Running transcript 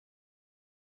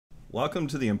Welcome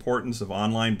to the Importance of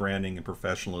Online Branding and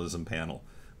Professionalism panel.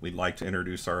 We'd like to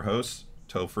introduce our host,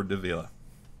 Topher Davila.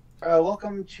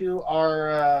 Welcome to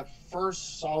our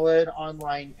first solid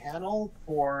online panel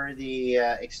for the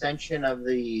extension of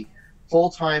the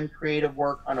full-time creative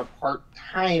work on a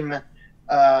part-time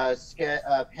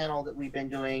panel that we've been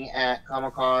doing at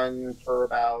Comic-Con for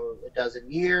about a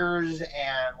dozen years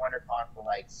and WonderCon for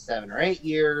like 7 or 8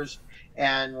 years.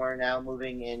 And we're now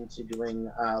moving into doing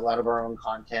a lot of our own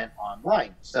content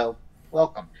online. So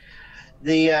welcome.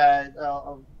 The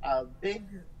big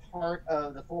part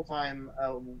of the full-time,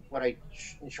 what I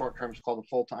in short terms call the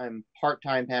full-time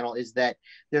part-time panel, is that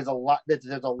there's a lot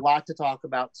to talk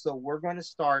about. So we're going to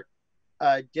start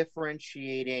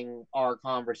differentiating our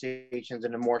conversations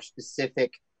into more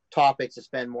specific topics to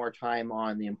spend more time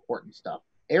on the important stuff.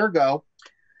 Ergo,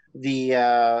 the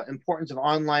importance of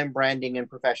online branding and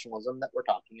professionalism that we're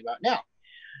talking about now.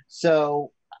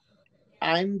 So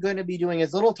I'm going to be doing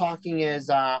as little talking as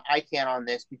I can on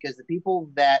this, because the people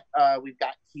that we've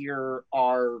got here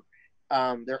are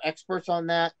they're experts on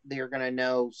that. They're going to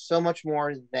know so much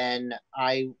more than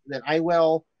I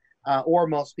will, or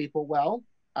most people will.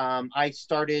 I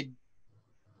started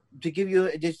to give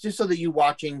you just so that you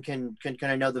watching can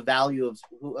kind of know the value of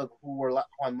who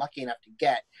I'm lucky enough to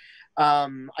get.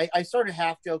 I started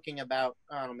half joking about,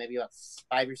 I don't know, maybe about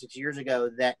 5 or 6 years ago,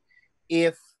 that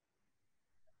if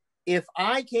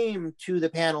I came to the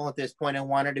panel at this point and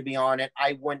wanted to be on it,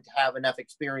 I wouldn't have enough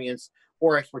experience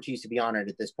or expertise to be on it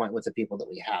at this point with the people that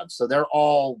we have. So they're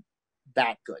all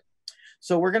that good.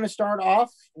 So we're going to start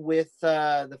off with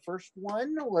the first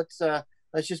one. Let's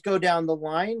just go down the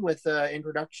line with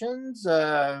introductions.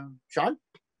 Sean?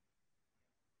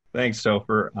 Thanks,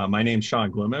 Topher. My name's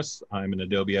Sean Gloomis. I'm an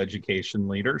Adobe education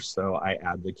leader, so I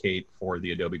advocate for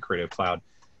the Adobe Creative Cloud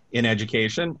in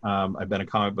education. I've been a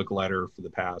comic book letter for the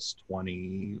past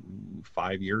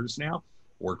 25 years now.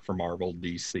 Worked for Marvel,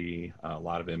 DC, a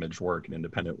lot of image work and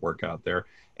independent work out there.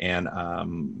 And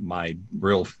my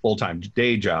real full-time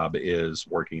day job is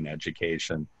working in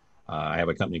education. I have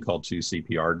a company called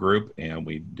 2CPR Group, and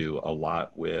we do a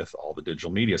lot with all the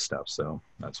digital media stuff. So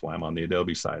that's why I'm on the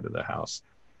Adobe side of the house.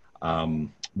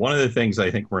 One of the things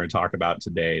I think we're going to talk about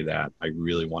today that I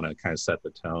really want to kind of set the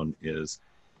tone is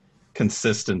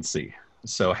consistency.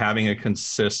 So having a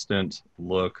consistent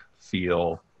look,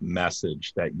 feel,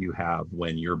 message that you have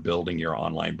when you're building your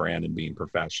online brand and being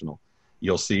professional.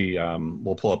 You'll see,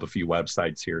 we'll pull up a few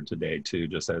websites here today too,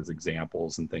 just as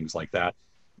examples and things like that.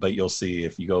 But you'll see,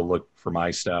 if you go look for my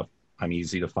stuff, I'm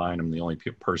easy to find. I'm the only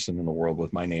person in the world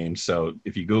with my name. So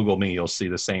if you Google me, you'll see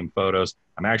the same photos.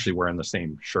 I'm actually wearing the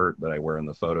same shirt that I wear in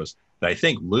the photos that I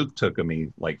think Luke took of me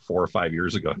like 4 or 5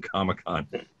 years ago at Comic-Con.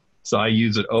 So I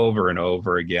use it over and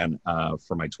over again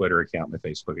for my Twitter account, my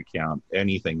Facebook account,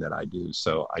 anything that I do.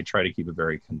 So I try to keep a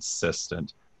very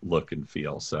consistent look and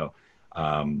feel. So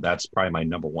that's probably my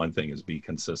number one thing, is be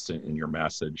consistent in your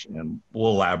message. And we'll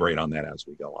elaborate on that as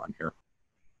we go on here.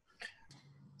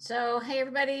 So, hey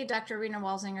everybody, Dr. Rena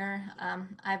Walsinger.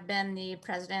 I've been the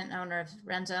president and owner of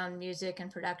Renzone Music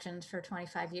and Productions for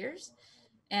 25 years.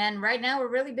 And right now we're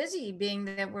really busy, being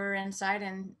that we're inside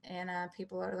and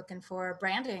people are looking for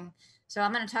branding. So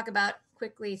I'm going to talk about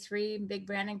quickly 3 big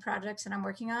branding projects that I'm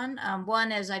working on.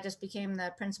 One is I just became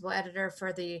the principal editor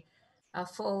for the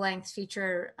full-length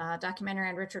feature documentary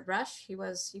on Richard Rush. You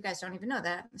guys don't even know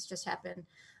that, this just happened.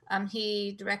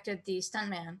 He directed The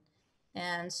Stuntman.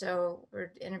 And so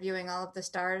we're interviewing all of the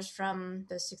stars from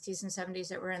the 60s and 70s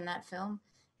that were in that film.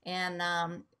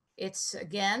 And it's,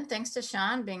 again, thanks to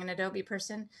Sean being an Adobe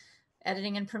person,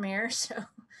 editing in Premiere. So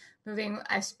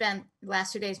I spent the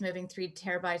last 2 days moving 3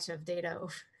 terabytes of data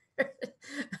over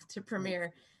to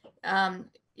Premiere.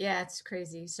 Yeah, it's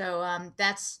crazy. So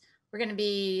we're going to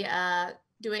be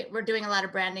we're doing a lot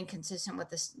of branding consistent with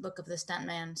the look of The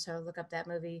Stuntman. So look up that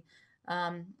movie.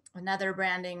 Another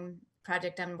branding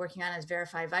project I'm working on is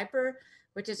Verify Viper,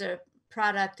 which is a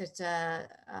product. It's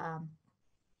a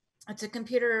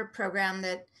computer program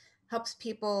that helps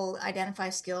people identify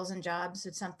skills and jobs.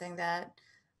 It's something that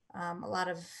a lot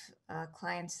of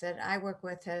clients that I work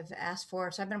with have asked for.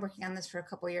 So I've been working on this for a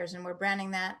couple of years, and we're branding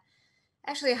that,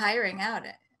 actually hiring out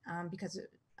because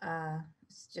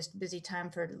it's just a busy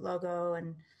time for logo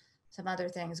and some other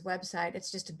things, website.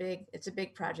 It's a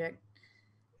big project.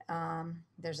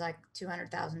 There's like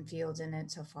 200,000 fields in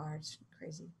it so far. It's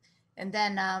crazy. And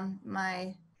then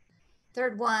my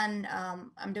third one,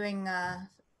 I'm doing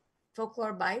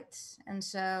Folklore Bites. And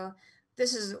so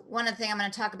this is one of the things I'm going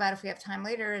to talk about if we have time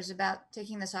later, is about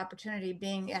taking this opportunity,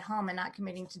 being at home and not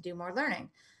committing to do more learning.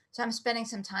 So I'm spending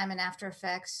some time in After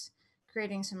Effects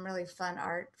creating some really fun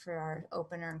art for our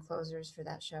opener and closers for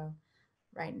that show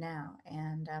right now.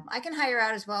 And I can hire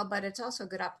out as well, but it's also a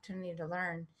good opportunity to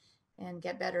learn and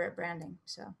get better at branding.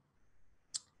 So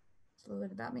it's a little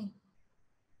bit about me.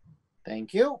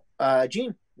 Thank you.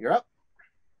 Gene, you're up.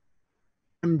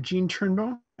 I'm Gene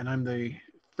Turnbow, and I'm the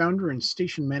founder and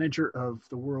station manager of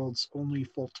the world's only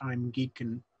full-time geek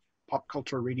and pop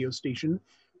culture radio station,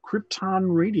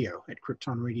 Krypton Radio, at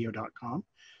kryptonradio.com.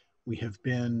 We have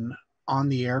been on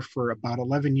the air for about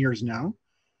 11 years now,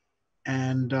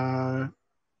 and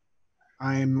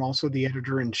I'm also the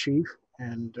editor-in-chief,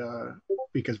 and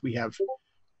because we have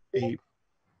a,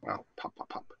 well, pop.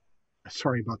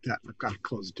 Sorry about that. I've got to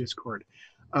close Discord.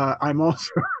 I'm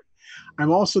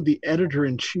also the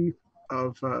editor-in-chief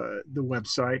of the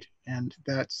website, and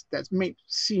that may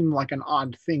seem like an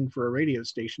odd thing for a radio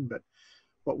station, but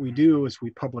what we do is we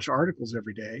publish articles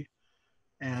every day,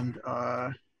 and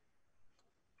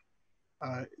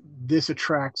this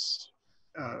attracts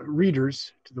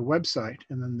readers to the website,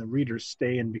 and then the readers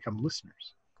stay and become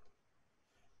listeners.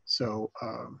 So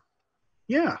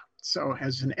yeah, so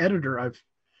as an editor, I've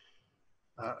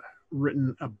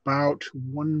written about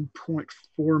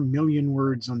 1.4 million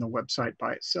words on the website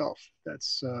by itself.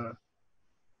 That's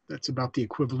about the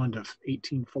equivalent of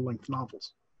 18 full-length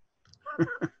novels.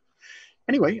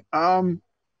 Anyway,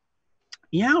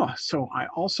 yeah, so I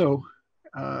also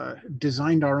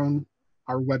designed our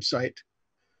website.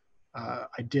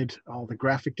 I did all the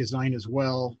graphic design as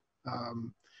well.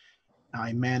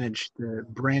 I managed the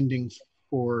branding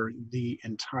for the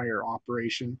entire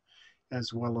operation,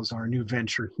 as well as our new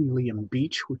venture, Helium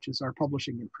Beach, which is our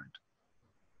publishing imprint.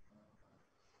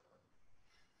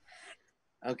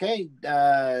 Okay,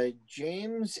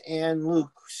 James and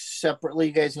Luke, separately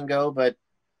you guys can go, but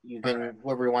you can,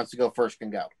 whoever wants to go first can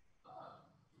go.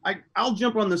 I'll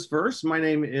jump on this first. My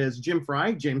name is James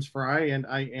Fry, and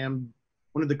I am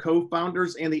one of the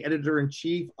co-founders and the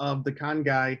editor-in-chief of the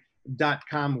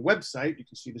conguy.com website. You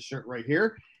can see the shirt right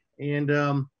here.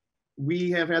 And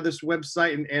we have had this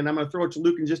website, and I'm going to throw it to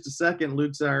Luke in just a second.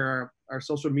 Luke's our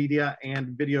social media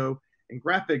and video and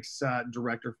graphics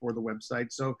director for the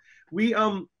website. So we've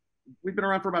been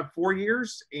around for about 4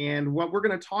 years, and what we're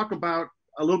going to talk about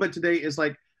a little bit today is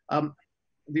like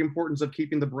the importance of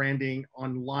keeping the branding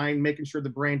online, making sure the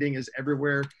branding is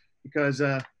everywhere, because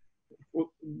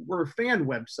we're a fan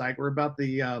website. We're about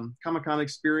the Comic-Con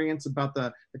experience, about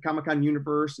the Comic-Con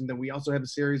universe, and then we also have a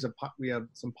series of we have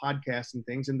some podcasts and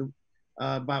things. And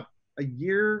about a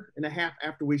year and a half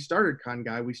after we started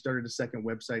ConGuy, we started a second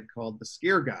website called The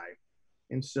Scare Guy.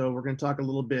 And so we're going to talk a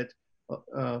little bit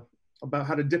about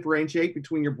how to differentiate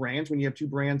between your brands when you have two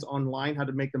brands online, how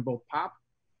to make them both pop,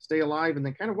 stay alive, and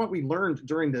then kind of what we learned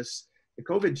during the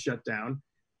COVID shutdown,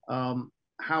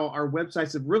 how our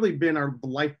websites have really been the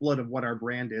lifeblood of what our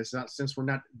brand is. Since we're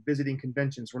not visiting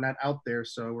conventions, we're not out there,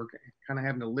 so we're kind of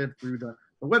having to live through the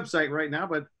website right now.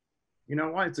 But you know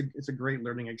what? It's a great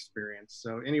learning experience.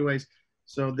 So anyways,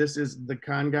 so this is the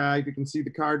Con Guy. If you can see the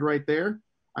card right there.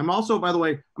 I'm also, by the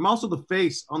way, I'm also the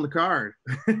face on the card.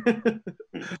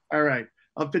 All right,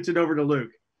 I'll pitch it over to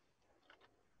Luke.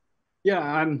 Yeah,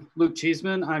 I'm Luke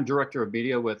Cheeseman. I'm director of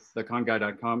media with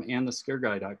theconguy.com and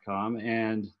thescareguy.com.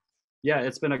 And yeah,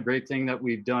 it's been a great thing that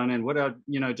we've done. And what I,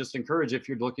 just encourage, if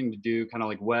you're looking to do kind of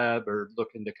like web or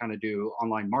looking to kind of do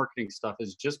online marketing stuff,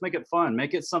 is just make it fun.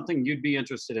 Make it something you'd be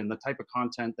interested in, the type of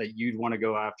content that you'd want to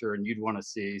go after and you'd want to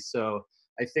see. So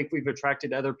I think we've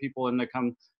attracted other people in to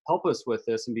come help us with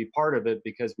this and be part of it,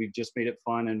 because we've just made it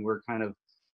fun and we're kind of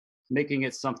making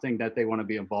it something that they want to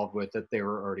be involved with, that they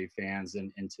were already fans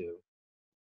and into.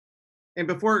 And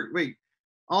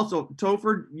also,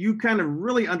 Topher, you kind of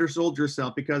really undersold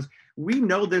yourself, because we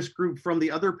know this group from the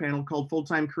other panel called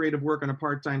Full-Time Creative Work on a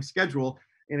Part-Time Schedule.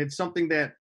 And it's something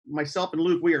that myself and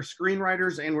Luke, we are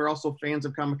screenwriters and we're also fans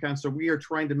of Comic-Con. So we are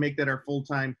trying to make that our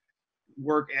full-time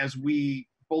work, as we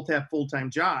both have full-time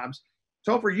jobs.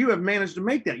 Topher, you have managed to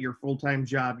make that your full-time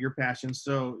job, your passion.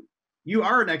 So you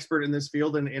are an expert in this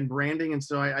field and branding. And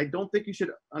so I don't think you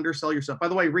should undersell yourself. By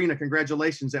the way, Rena,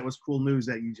 congratulations. That was cool news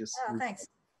that you just... Oh, thanks.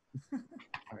 All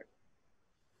right.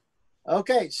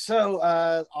 Okay, so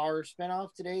our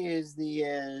spinoff today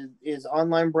is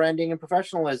online branding and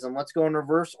professionalism. Let's go in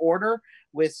reverse order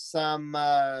with some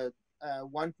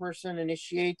one person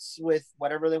initiates with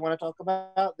whatever they want to talk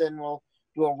about. Then we'll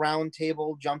do a round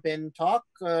table, jump in, talk.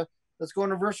 Let's go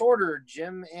in reverse order.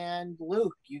 Jim and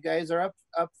Luke, you guys are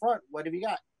up front. What have you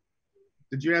got?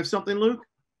 Did you have something, Luke?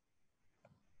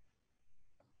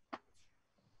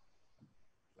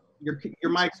 Your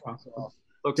mic's off.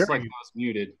 Looks like I was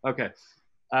muted. Okay.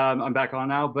 I'm back on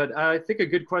now, but I think a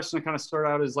good question to kind of start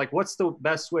out is like, what's the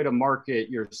best way to market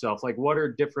yourself? Like, what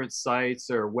are different sites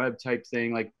or web type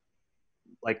thing? Like,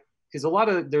 because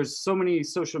there's so many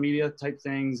social media type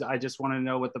things. I just want to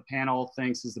know what the panel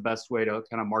thinks is the best way to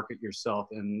kind of market yourself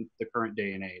in the current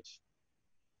day and age.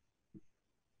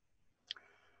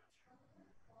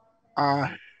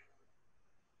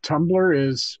 Tumblr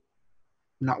is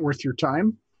not worth your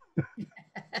time.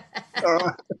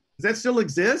 Does that still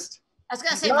exist? I was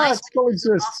going to say, Yeah, it still MySpace is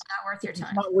also exists. not worth your It's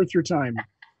time. not worth your time.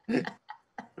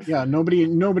 Yeah,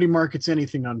 nobody markets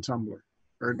anything on Tumblr,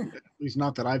 or at least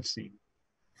not that I've seen.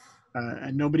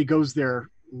 And nobody goes there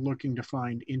looking to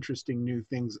find interesting new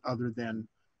things other than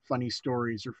funny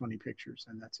stories or funny pictures,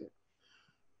 and that's it.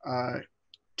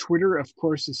 Twitter, of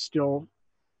course, is still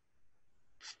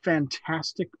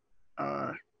fantastic,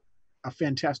 a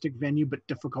fantastic venue, but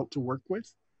difficult to work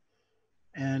with.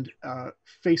 And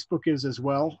Facebook is as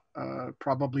well,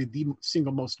 probably the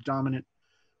single most dominant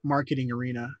marketing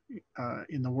arena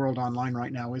in the world online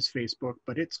right now is Facebook,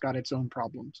 but it's got its own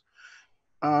problems.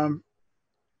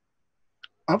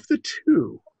 Of the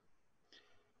two,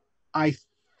 I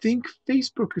think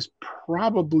Facebook is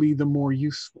probably the more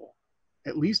useful.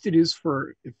 At least it is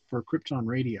for Krypton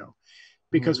Radio,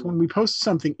 because when we post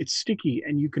something, it's sticky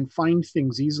and you can find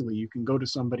things easily. You can go to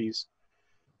somebody's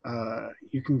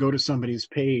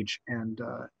page and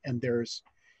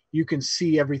you can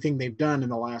see everything they've done in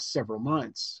the last several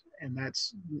months, and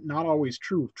that's not always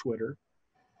true of Twitter.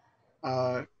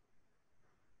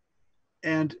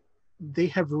 And they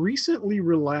have recently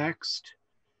relaxed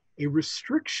a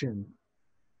restriction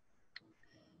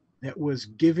that was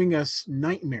giving us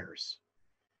nightmares.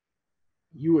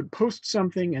 You would post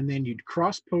something and then you'd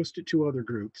cross post it to other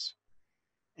groups.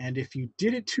 And if you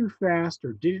did it too fast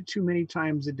or did it too many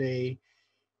times a day,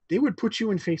 they would put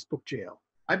you in Facebook jail.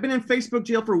 I've been in Facebook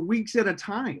jail for weeks at a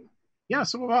time. Yeah,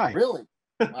 so have I. Really?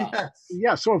 Wow. Yes.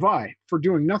 Yeah, so have I, for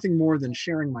doing nothing more than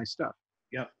sharing my stuff.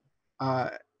 Yeah.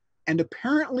 And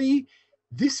apparently,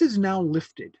 this is now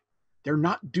lifted. They're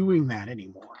not doing that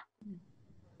anymore.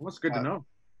 Well, that's good to know.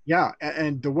 Yeah,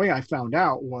 and the way I found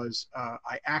out was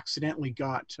I accidentally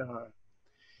got.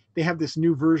 They have this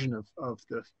new version of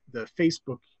the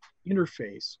Facebook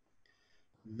interface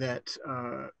that's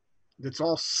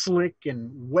all slick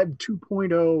and Web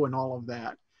 2.0 and all of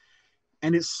that,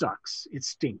 and it sucks. It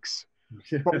stinks.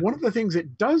 But one of the things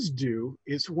it does do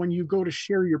is when you go to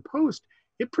share your post,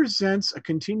 it presents a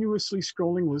continuously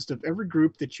scrolling list of every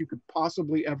group that you could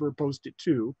possibly ever post it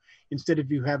to, instead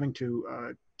of you having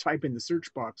to type in the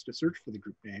search box to search for the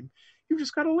group name. You've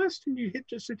just got a list and you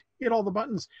hit all the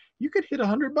buttons. You could hit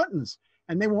 100 buttons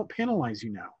and they won't penalize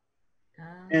you now.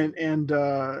 And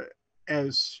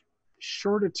as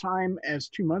short a time as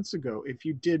 2 months ago, if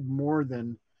you did more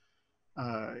than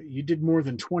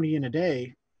 20 in a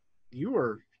day, you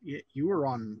were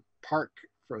on park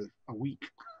for a week.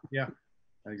 Yeah,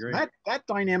 I agree. So that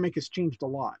dynamic has changed a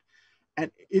lot,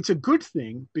 and it's a good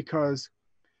thing because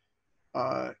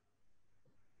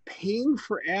paying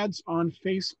for ads on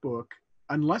Facebook,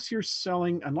 unless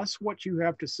what you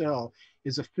have to sell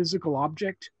is a physical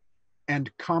object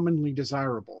and commonly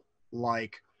desirable,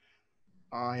 like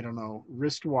I don't know,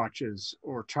 wristwatches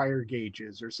or tire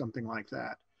gauges or something like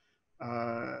that.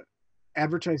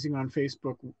 Advertising on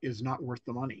Facebook is not worth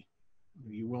the money.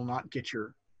 You will not get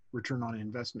your return on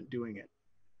investment doing it.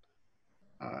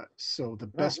 So the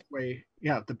best way,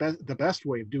 the best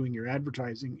way of doing your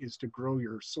advertising is to grow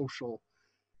your social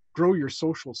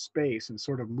space and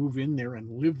sort of move in there and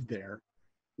live there.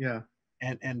 Yeah.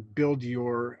 And build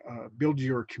your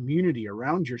community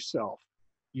around yourself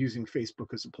using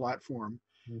Facebook as a platform.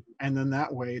 Mm-hmm. And then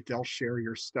that way they'll share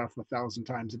your stuff 1,000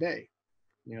 times a day.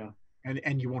 Yeah.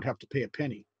 And you won't have to pay a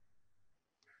penny.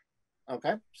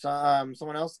 Okay. So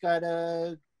someone else got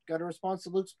a response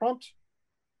to Luke's prompt?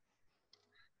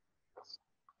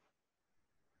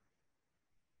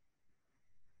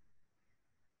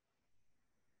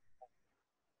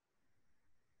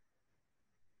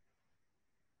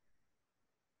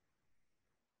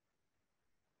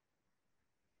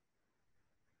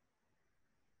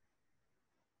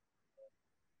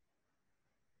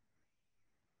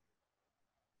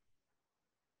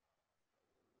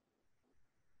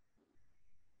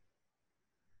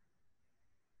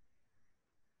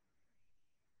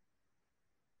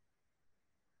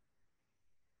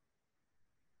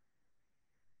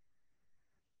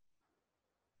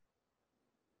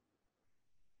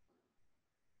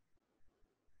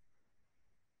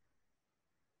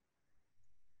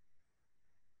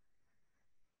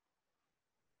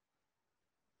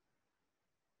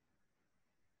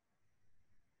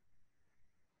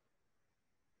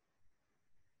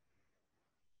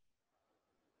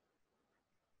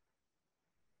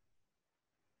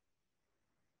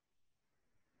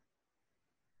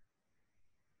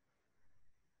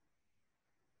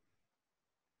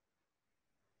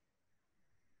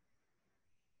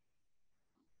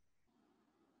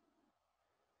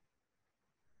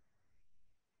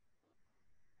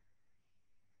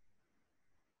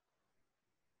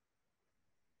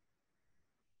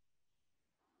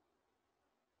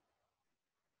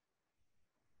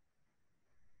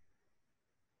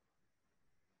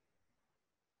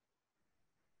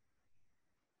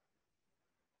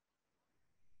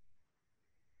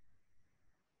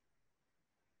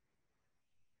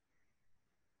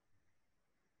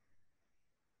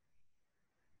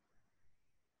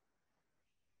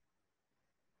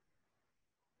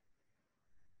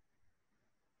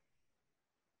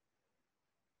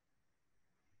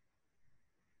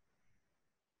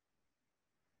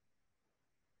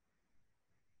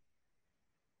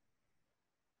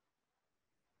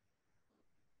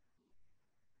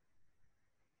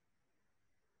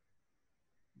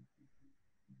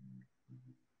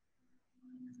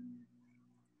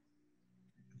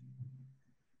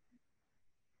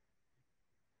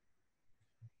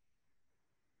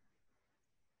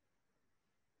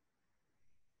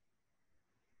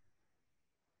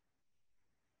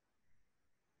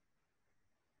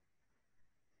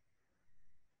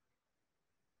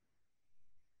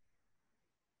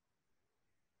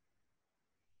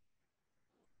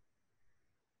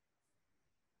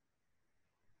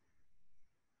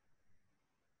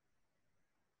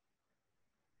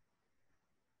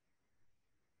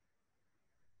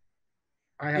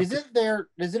 I have to. Isn't there?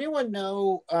 Does anyone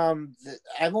know?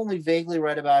 I've only vaguely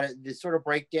read about it. The sort of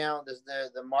breakdown, does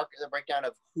the market, the breakdown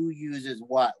of who uses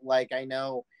what? Like I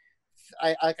know,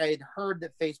 I had heard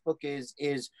that Facebook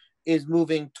is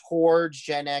moving towards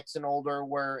Gen X and older,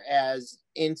 whereas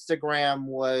Instagram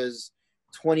was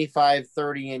 25,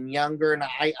 30 and younger. And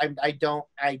I don't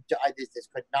this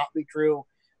could not be true,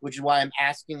 which is why I'm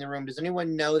asking the room. Does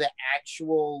anyone know the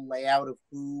actual layout of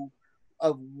who,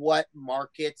 of what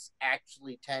markets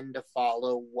actually tend to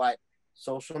follow what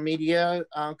social media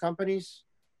companies?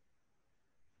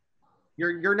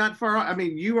 You're not far. I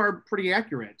mean, you are pretty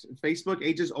accurate. Facebook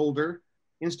ages older.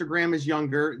 Instagram is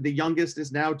younger. The youngest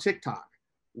is now TikTok,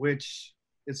 which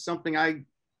is something I.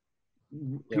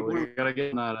 Yeah, we gotta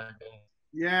get on that.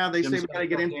 Yeah, they say Jim's we gotta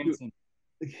get into. dancing.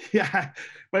 Yeah,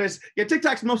 but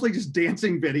TikTok's mostly just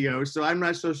dancing videos, so I'm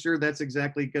not so sure that's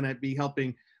exactly going to be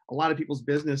helping a lot of people's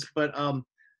business. But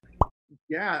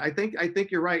yeah, I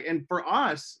think you're right. And for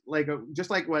us, like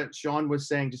just like what Sean was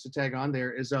saying, just to tag on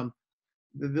there, is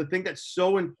the thing that's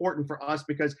so important for us,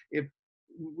 because if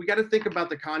we got to think about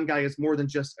the Con Guy as more than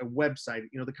just a website.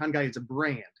 You know, the Con Guy is a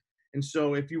brand, and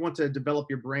so if you want to develop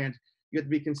your brand, you have to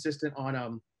be consistent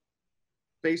on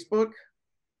Facebook,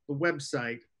 the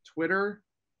website, Twitter,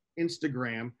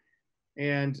 Instagram,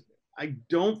 and I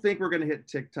don't think we're going to hit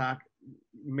TikTok.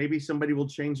 Maybe somebody will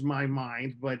change my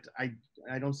mind, but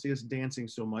I don't see us dancing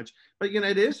so much. But you know,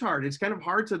 it is hard. It's kind of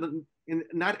hard to.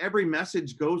 Not every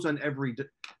message goes on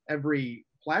every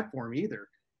platform either.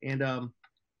 And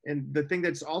the thing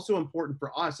that's also important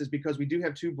for us is because we do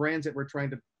have two brands that we're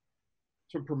trying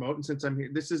to promote. And since I'm here,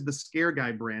 this is the Scare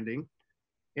Guy branding.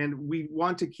 And we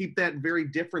want to keep that very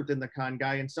different than the Con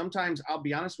Guy. And sometimes, I'll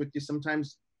be honest with you,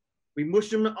 sometimes we mush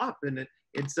them up, and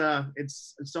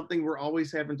it's something we're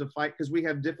always having to fight, because we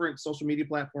have different social media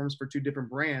platforms for two different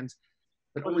brands.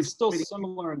 But it's still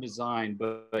similar in design,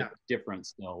 but yeah, different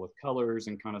still, with colors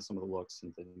and kind of some of the looks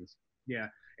and things. Yeah,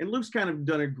 and Luke's kind of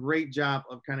done a great job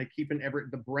of kind of keeping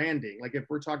the branding. Like if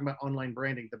we're talking about online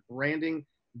branding, the branding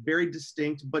very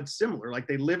distinct but similar. Like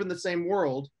they live in the same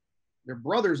world, they're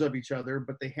brothers of each other,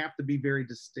 but they have to be very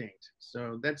distinct.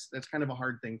 So that's kind of a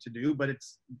hard thing to do, but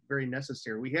it's very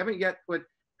necessary. We haven't yet put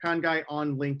Con Guy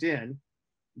on LinkedIn,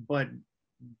 but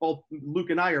both Luke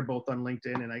and I are both on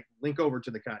LinkedIn, and I link over to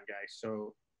the Con Guy.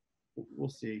 So we'll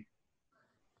see.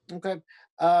 Okay.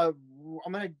 I'm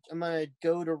gonna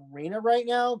go to Rena right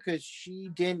now, because she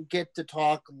didn't get to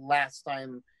talk last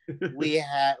time we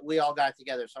all got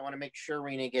together. So I want to make sure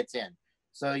Rena gets in.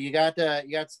 So you got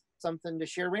something to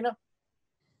share, Rena?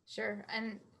 Sure.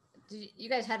 And you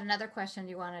guys had another question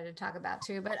you wanted to talk about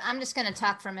too, but I'm just going to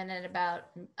talk for a minute about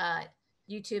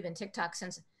YouTube and TikTok.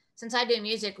 Since I do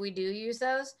music, we do use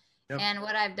those. Yep. And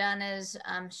what I've done is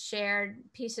shared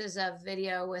pieces of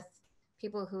video with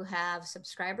people who have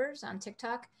subscribers on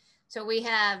TikTok. So we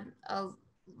have a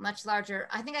much larger,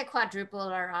 I think I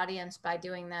quadrupled our audience by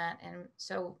doing that. And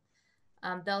so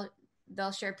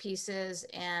they'll share pieces.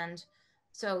 And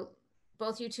so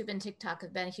both YouTube and TikTok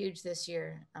have been huge this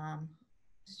year.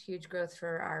 Huge growth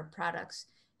for our products,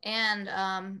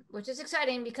 and which is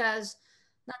exciting, because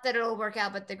not that it'll work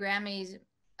out, but the Grammys,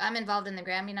 I'm involved in the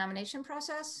Grammy nomination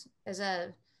process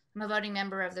I'm a voting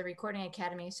member of the Recording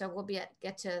Academy, so we'll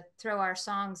get to throw our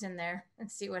songs in there and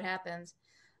see what happens.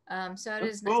 So it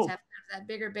is nice to have that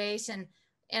bigger base, and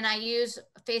I use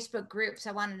Facebook groups.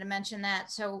 I wanted to mention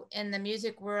that. So in the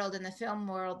music world, in the film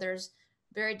world, there's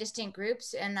very distinct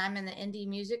groups, and I'm in the indie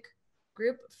music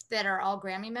group that are all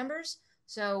Grammy members.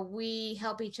 So we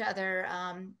help each other,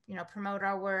 promote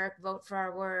our work, vote for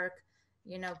our work,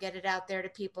 get it out there to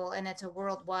people. And it's a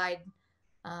worldwide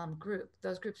group.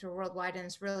 Those groups are worldwide, and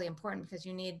it's really important because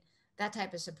you need that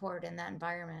type of support in that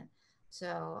environment.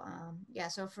 So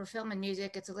so for film and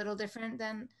music, it's a little different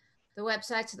than the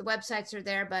websites. The websites are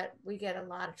there, but we get a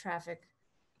lot of traffic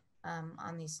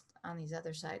on these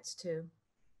other sites too.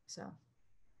 So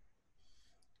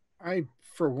I,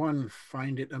 for one,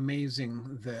 find it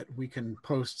amazing that we can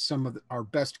post some of our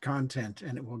best content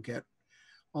and it will get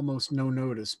almost no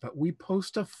notice. But we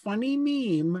post a funny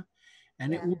meme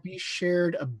and it will be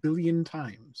shared 1 billion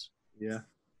times. Yeah.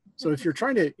 So if you're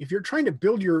trying to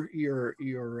build your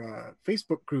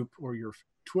Facebook group or your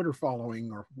Twitter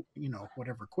following, or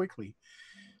whatever, quickly,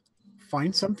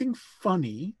 find something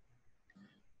funny,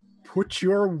 put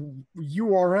your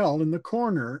URL in the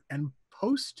corner and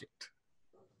post it.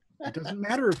 It doesn't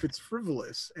matter if it's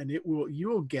frivolous, and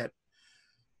you'll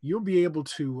be able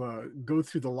to go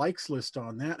through the likes list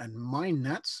on that and mine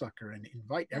that sucker and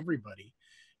invite everybody.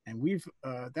 And we've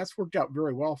that's worked out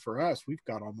very well for us. We've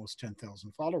got almost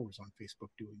 10,000 followers on Facebook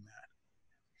doing that.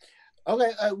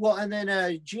 Okay, well, and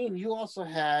then Gene, you also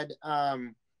had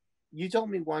you told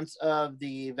me once of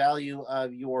the value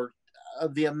of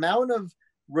the amount of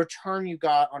return you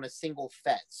got on a single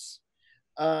fez.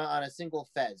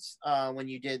 When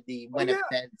you did the win a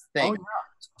fez thing. Oh,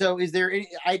 yeah. So is there any,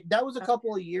 that was a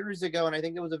couple of years ago, and I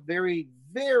think it was a very,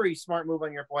 very smart move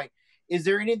on your point. Is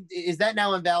that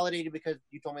now invalidated because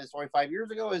you told me the story 5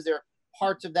 years ago? Is there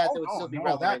parts of that that would still be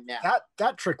relevant now?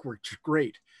 That trick works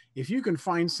great. If you can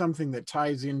find something that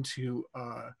ties into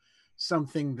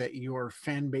something that your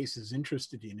fan base is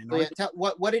interested in. So yeah,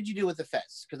 what did you do with the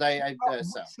fez? Because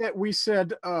we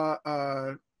said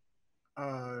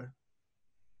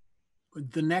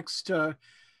the next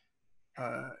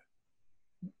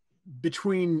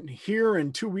between here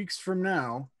and 2 weeks from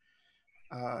now,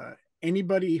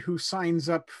 anybody who signs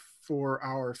up for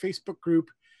our Facebook group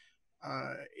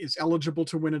is eligible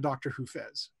to win a Doctor Who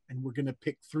fez, and we're going to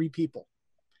pick 3 people.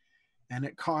 And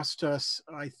it cost us,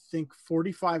 I think,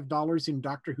 $45 in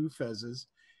Doctor Who fezes,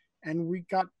 and we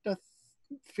got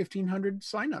 1,500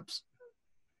 signups.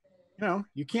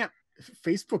 You can't.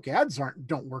 Facebook ads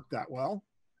don't work that well.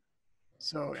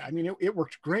 So I mean, it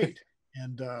worked great,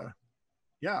 and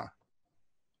yeah,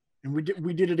 and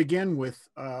we did it again with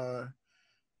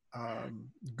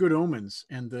Good Omens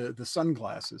and the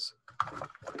sunglasses,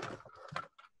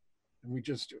 and we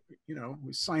just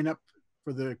we sign up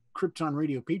for the Krypton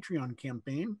Radio Patreon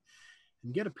campaign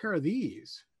and get a pair of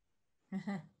these,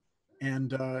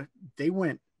 and they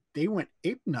went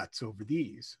ape nuts over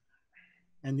these,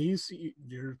 and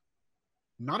they're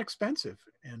not expensive,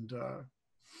 and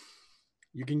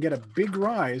you can get a big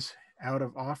rise out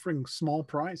of offering small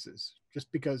prizes,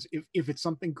 just because if it's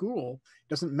something cool, it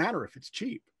doesn't matter if it's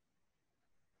cheap.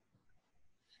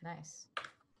 Nice.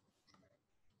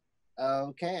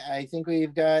 Okay, I think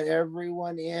we've got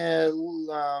everyone in.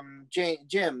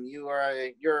 Jim, you're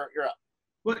up.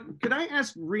 Well, could I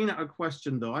ask Rena a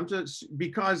question though?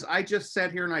 Because I just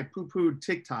sat here and I poo-pooed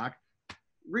TikTok.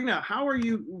 Rena,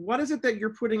 what is it that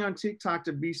you're putting on TikTok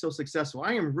to be so successful?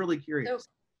 I am really curious.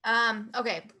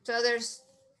 Okay, so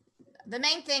the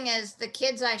main thing is the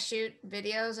kids I shoot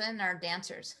videos in are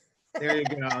dancers. There you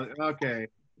go. Okay.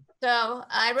 So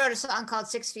I wrote a song called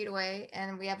 6 Feet Away,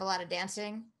 and we have a lot of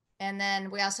dancing. And then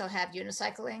we also have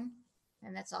unicycling,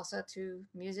 and that's also to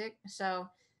music. So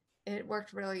it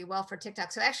worked really well for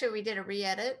TikTok. So actually we did a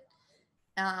re-edit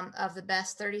of the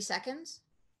best 30 seconds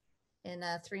in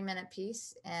a 3-minute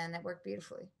piece, and it worked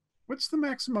beautifully. What's the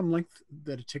maximum length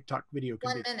that a TikTok video can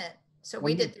be? 1 minute. So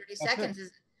we did 30 seconds.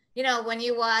 When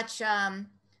you watch, I've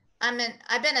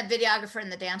been a videographer in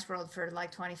the dance world for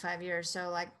like 25 years. So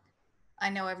like,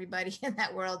 I know everybody in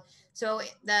that world. So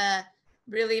the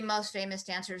really most famous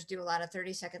dancers do a lot of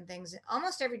 30-second things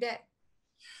almost every day.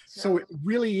 So it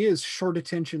really is short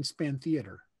attention span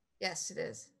theater. Yes, it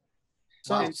is.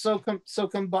 So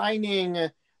combining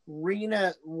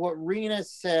what Rena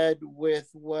said with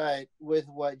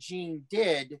what Gene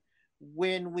did,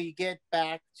 when we get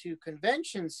back to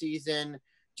convention season,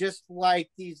 just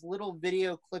like these little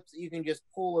video clips that you can just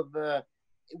pull of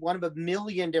one of a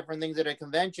million different things at a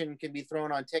convention can be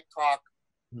thrown on TikTok.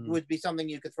 Would be something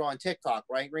you could throw on TikTok,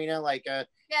 right, Rena? Like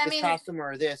this costume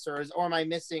or this, or am I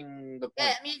missing the point?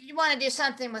 Yeah, I mean, you want to do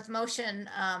something with motion.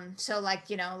 So like,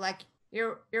 like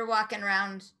you're walking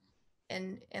around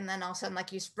and then all of a sudden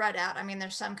like you spread out. I mean,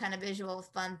 there's some kind of visual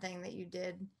fun thing that you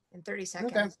did in 30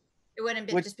 seconds. Okay. It wouldn't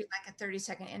just be like a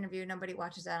 30-second interview. Nobody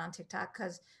watches that on TikTok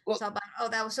because it's all about, oh,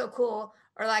 that was so cool.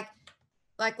 Or like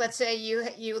let's say you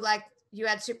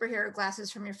had superhero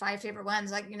glasses from your 5 favorite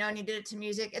ones, and you did it to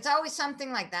music. It's always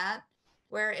something like that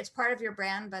where it's part of your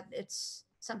brand, but it's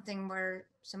something where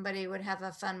somebody would have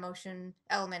a fun motion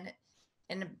element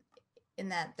in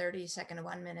that 30-second to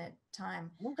 1 minute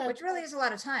time, which really is a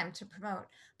lot of time to promote.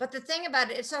 But the thing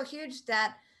about it, it's so huge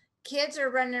that kids are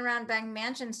running around banging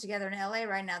mansions together in LA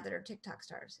right now that are TikTok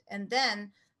stars. And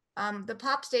then the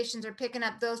pop stations are picking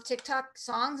up those TikTok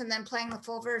songs and then playing the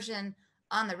full version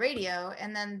on the radio.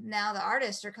 And then now the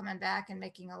artists are coming back and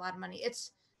making a lot of money.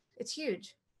 It's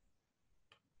huge.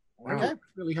 Wow, I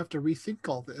really have to rethink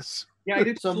all this. Yeah, I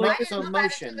did. So, like, so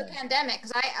motion. The pandemic,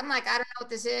 because I'm like, I don't know what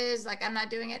this is. Like, I'm not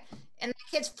doing it, and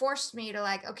the kids forced me to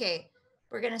like, okay,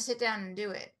 we're gonna sit down and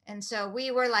do it. And so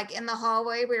we were like in the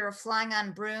hallway. We were flying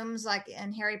on brooms, like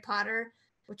in Harry Potter,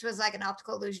 which was like an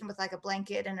optical illusion with like a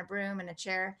blanket and a broom and a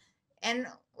chair. And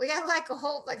we got like a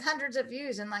whole like hundreds of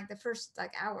views in like the first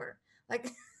like hour. Like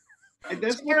and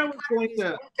that's what I was going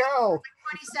to Go.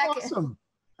 20 seconds. Awesome.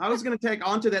 I was going to tag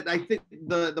onto that. I think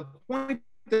the point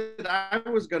that I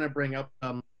was going to bring up,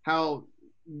 how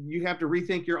you have to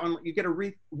rethink your own. You got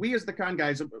to we as the con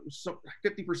guys, so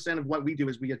 50% of what we do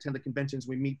is we attend the conventions,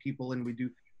 we meet people, and we do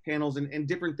panels and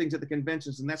different things at the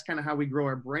conventions, and that's kind of how we grow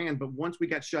our brand. But once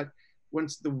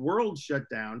the world shut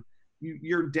down,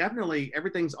 you're definitely,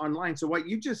 everything's online. So what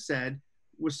you just said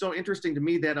was so interesting to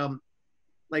me that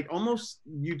like almost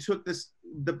you took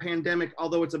the pandemic,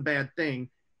 although it's a bad thing,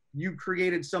 you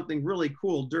created something really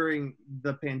cool during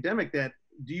the pandemic that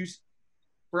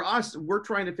for us, we're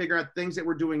trying to figure out things that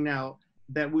we're doing now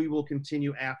that we will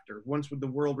continue after once the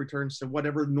world returns to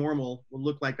whatever normal will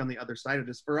look like on the other side of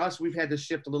this. For us, we've had to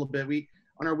shift a little bit.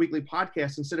 On our weekly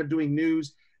podcast, instead of doing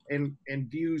news and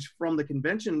views from the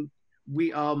convention,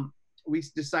 we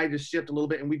decided to shift a little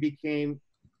bit, and we became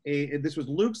this was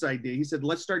Luke's idea. He said,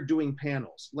 let's start doing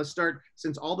panels.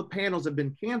 Since all the panels have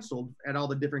been canceled at all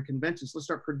the different conventions, let's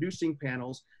start producing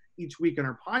panels each week on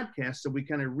our podcast, so we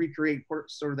kind of recreate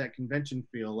sort of that convention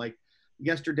feel. Like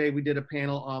yesterday, we did a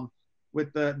panel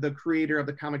with the creator of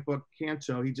the comic book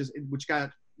Kanto, which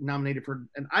got nominated for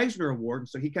an Eisner Award.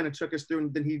 So he kind of took us through,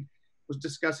 and then he was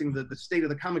discussing the state of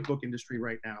the comic book industry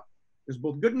right now. There's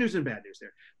both good news and bad news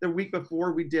there. The week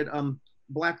before, we did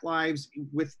Black Lives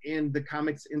within the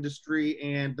comics industry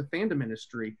and the fandom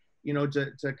industry,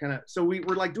 to kind of, so we're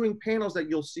like doing panels that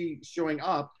you'll see showing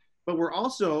up, but we're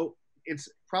also, it's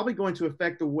probably going to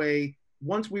affect the way,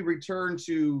 once we return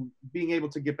to being able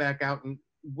to get back out, and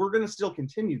we're going to still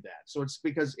continue that. So it's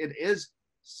because it is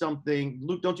something,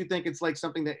 Luke, don't you think it's like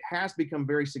something that has become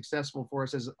very successful for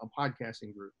us as a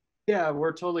podcasting group? Yeah,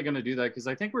 we're totally going to do that, because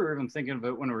I think we were even thinking of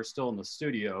it when we were still in the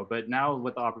studio. But now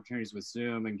with the opportunities with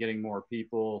Zoom and getting more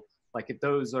people, like if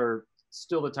those are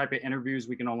still the type of interviews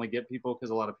we can only get people,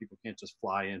 because a lot of people can't just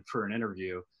fly in for an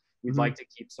interview. We'd like to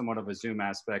keep somewhat of a Zoom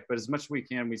aspect, but as much as we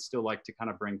can, we still like to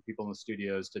kind of bring people in the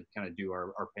studios to kind of do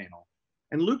our panel.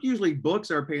 And Luke usually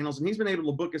books our panels, and he's been able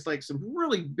to book us like some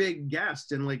really big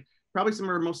guests, and like probably some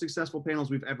of our most successful panels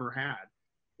we've ever had.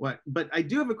 But I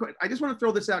do have I just want to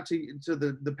throw this out to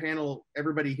the panel,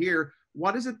 everybody here.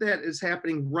 What is it that is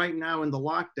happening right now in the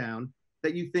lockdown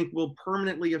that you think will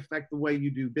permanently affect the way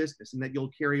you do business, and that you'll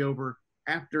carry over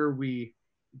after we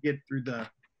get through the...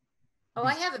 Oh,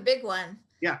 I have a big one.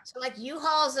 Yeah. So like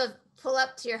U-Hauls pull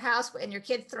up to your house and your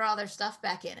kids throw all their stuff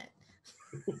back in it.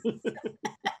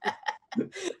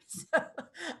 So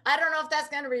I don't know if that's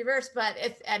going to reverse, but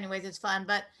anyways, it's fun.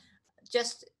 But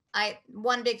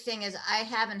one big thing is I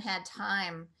haven't had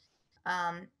time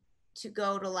to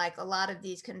go to like a lot of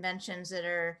these conventions that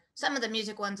are some of the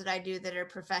music ones that I do that are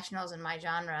professionals in my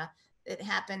genre that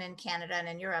happen in Canada and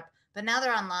in Europe, but now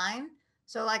they're online.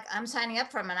 So like I'm signing up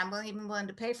for them, and I'm even willing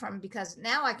to pay for them, because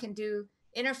now I can do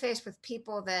interface with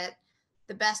people that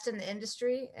the best in the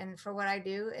industry and for what I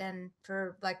do, and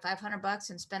for like $500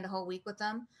 and spend a whole week with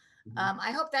them.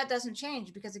 I hope that doesn't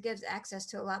change, because it gives access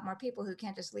to a lot more people who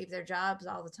can't just leave their jobs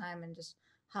all the time and just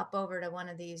hop over to one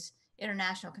of these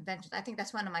international conventions. I think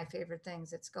that's one of my favorite things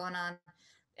that's going on.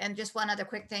 And just one other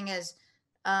quick thing is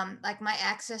like my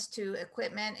access to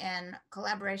equipment and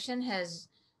collaboration has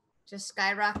just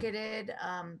skyrocketed.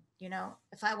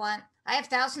 If I have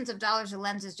thousands of dollars of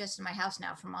lenses just in my house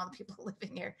now from all the people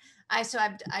living here. I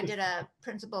did a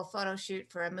principal photo shoot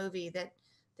for a movie that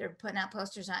they're putting out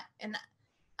posters on, and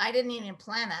I didn't even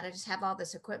plan that. I just have all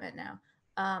this equipment now.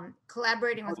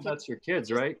 Collaborating with that's your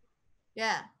kids, right?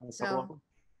 Yeah.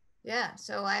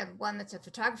 So I have one that's a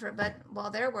photographer, but while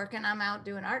they're working, I'm out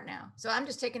doing art now. So I'm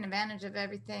just taking advantage of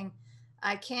everything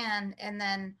I can. And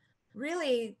then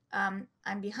really, I'm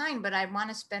behind, but I want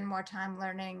to spend more time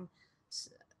learning,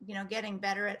 getting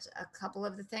better at a couple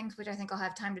of the things, which I think I'll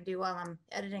have time to do while I'm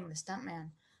editing The Stuntman.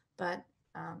 But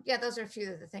those are a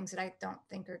few of the things that I don't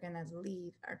think are going to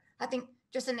leave. Or I think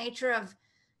just the nature of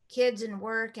kids and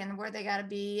work and where they got to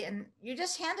be. And you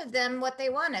just handed them what they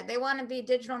wanted. They want to be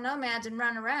digital nomads and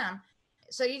run around.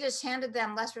 So you just handed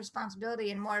them less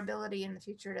responsibility and more ability in the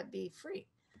future to be free.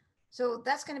 So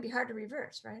that's going to be hard to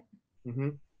reverse, right?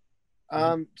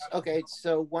 Okay,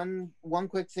 so one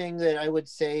quick thing that I would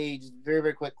say just very,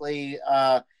 very quickly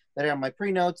that are on my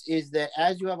pre-notes is that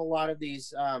as you have a lot of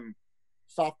these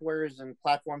softwares and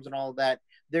platforms and all of that,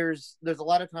 there's a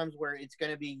lot of times where it's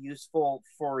going to be useful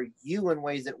for you in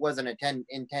ways that wasn't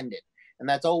intended. And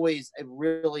that's always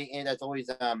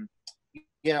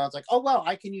it's like, oh, well,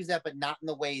 I can use that, but not in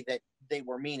the way that they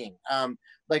were meaning.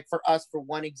 Like for us, for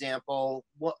one example,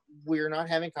 we're not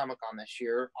having Comic-Con this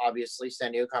year, obviously,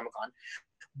 San Diego Comic-Con.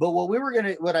 But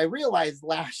what I realized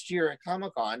last year at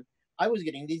Comic-Con, I was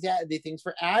getting these things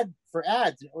for ads.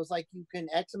 And it was like, you can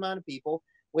X amount of people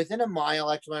within a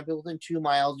mile, X amount of people within 2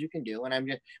 miles you can do. And I'm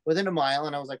just within a mile.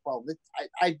 And I was like, well,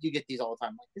 I do get these all the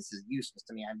time. Like, this is useless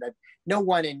to me. No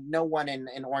one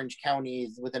in Orange County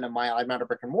is within a mile. I'm not a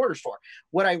brick and mortar store.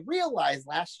 What I realized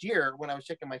last year when I was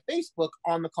checking my Facebook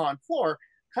on the con floor,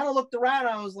 kind of looked around,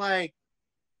 I was like,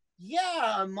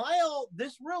 yeah, a mile.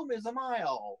 This room is a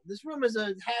mile. This room is a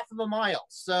half of a mile.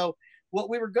 So what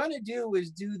we were going to do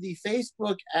is do the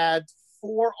Facebook ads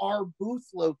for our booth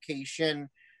location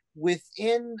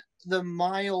within the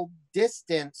mile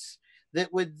distance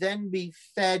that would then be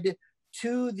fed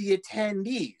to the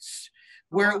attendees,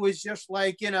 where it was just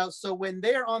like, so when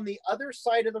they're on the other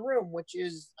side of the room, which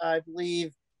is, I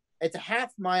believe it's a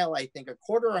half mile, I think, a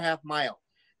quarter or a half mile.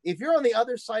 If you're on the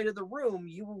other side of the room,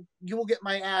 you will get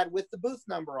my ad with the booth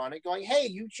number on it going, hey,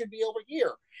 you should be over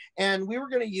here. And we were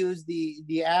going to use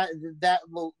the ad, that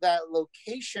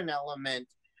location element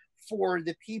for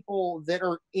the people that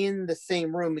are in the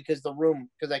same room, because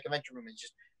that convention room is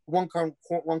just one quarter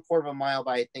of a mile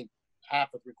by, I think, half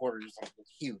or 3/4 or something.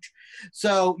 It's huge.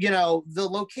 So, the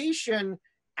location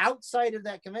outside of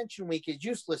that convention week is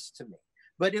useless to me.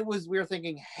 But we were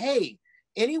thinking, hey,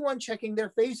 anyone checking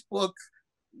their Facebook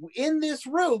in this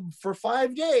room for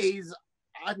 5 days,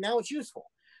 now it's useful.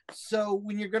 So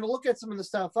when you're going to look at some of the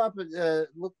stuff up,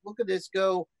 look at this,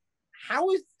 go,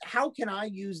 how can I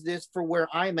use this for where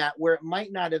I'm at, where it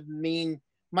might not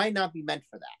be meant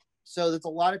for that. So there's a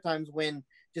lot of times when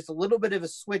just a little bit of a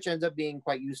switch ends up being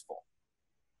quite useful.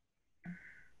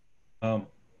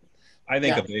 I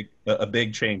think a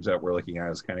big change that we're looking at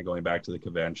is kind of going back to the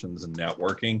conventions and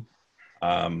networking.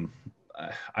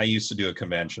 I used to do a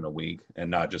convention a week, and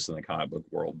not just in the comic book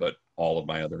world, but all of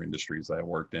my other industries that I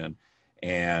worked in.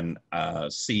 And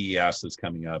CES is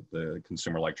coming up, the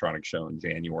Consumer Electronics Show, in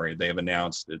January. They've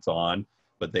announced it's on,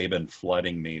 but they've been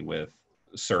flooding me with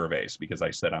surveys because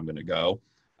I said I'm going to go.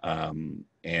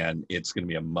 And it's going to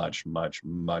be a much, much,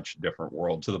 much different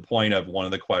world, to the point of one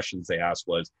of the questions they asked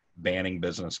was banning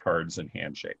business cards and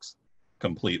handshakes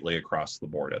completely across the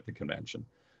board at the convention,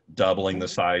 doubling the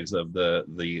size of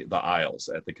the aisles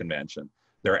at the convention.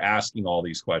 They're asking all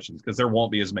these questions because there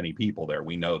won't be as many people there.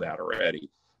 We know that already.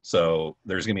 So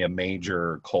there's going to be a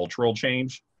major cultural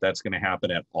change that's going to happen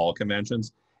at all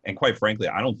conventions. And quite frankly,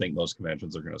 I don't think most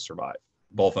conventions are going to survive,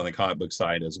 both on the comic book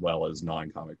side as well as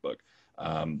non-comic book.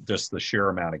 Just the sheer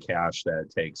amount of cash that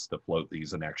it takes to float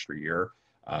these an extra year,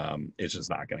 it's just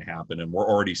not going to happen. And we're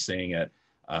already seeing it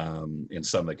in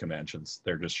some of the conventions.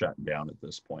 They're just shutting down at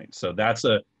this point. So that's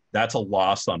a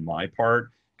loss on my part,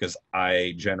 because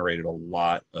I generated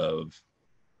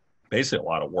basically a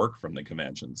lot of work from the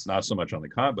conventions, not so much on the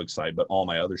comic book side, but all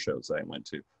my other shows that I went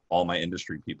to, all my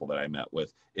industry people that I met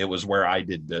with. It was where I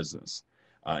did business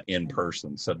in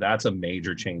person. So that's a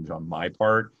major change on my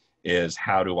part, is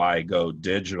how do I go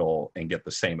digital and get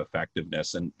the same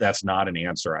effectiveness? And that's not an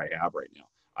answer I have right now.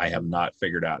 I have not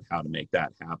figured out how to make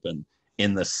that happen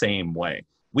in the same way.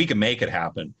 We can make it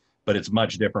happen, but it's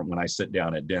much different when I sit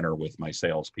down at dinner with my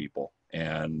salespeople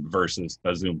and versus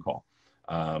a Zoom call.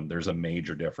 There's a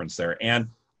major difference there. And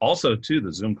also, too,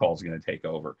 the Zoom call is going to take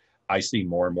over. I see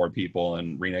more and more people,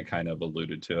 and Rena kind of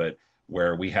alluded to it,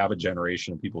 where we have a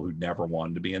generation of people who never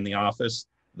wanted to be in the office.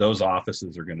 Those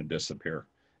offices are going to disappear.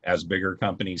 As bigger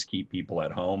companies keep people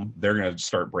at home, they're going to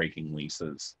start breaking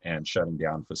leases and shutting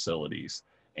down facilities.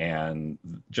 And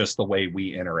just the way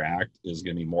we interact is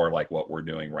going to be more like what we're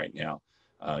doing right now.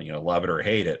 Love it or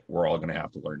hate it, we're all going to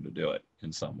have to learn to do it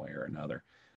in some way or another.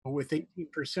 With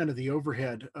 18% of the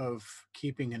overhead of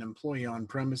keeping an employee on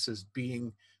premises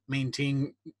being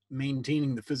maintaining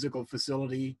the physical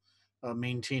facility,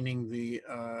 maintaining the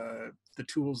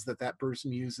tools that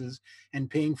person uses, and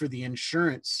paying for the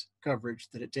insurance coverage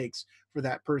that it takes for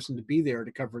that person to be there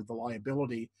to cover the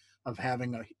liability of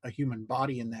having a human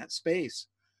body in that space.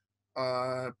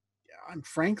 I'm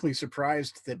frankly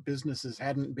surprised that businesses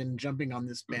hadn't been jumping on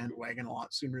this bandwagon a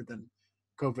lot sooner than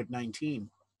COVID-19.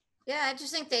 Yeah, I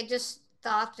just think they just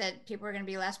thought that people were going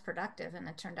to be less productive, and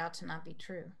it turned out to not be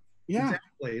true. Yeah,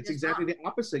 exactly. It's exactly the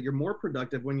opposite. You're more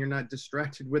productive when you're not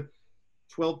distracted with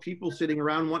 12 people sitting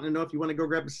around wanting to know if you want to go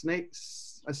grab a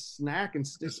snack and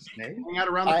just hang out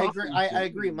around the coffee. I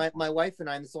agree. My wife and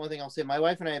I, and that's the only thing I'll say, my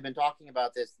wife and I have been talking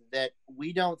about this, that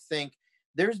we don't think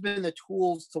there's been the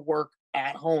tools to work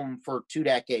at home for 2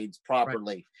 decades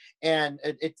properly. Right. And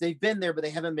they've been there, but they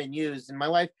haven't been used. In my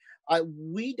life,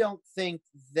 we don't think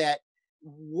that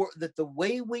that the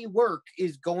way we work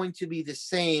is going to be the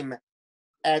same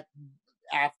after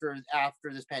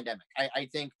this pandemic. I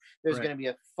think there's going to be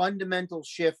a fundamental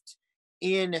shift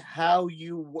in how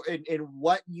you, in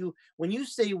what you, when you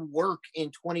say work in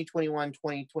 2021,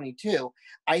 2022,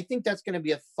 I think that's going to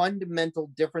be a fundamental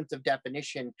difference of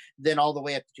definition than all the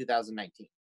way up to 2019.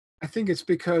 I think it's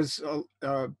because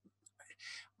I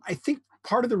think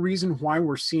part of the reason why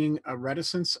we're seeing a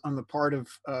reticence on the part of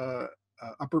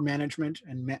upper management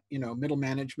and middle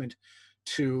management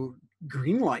to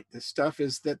greenlight this stuff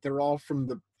is that they're all from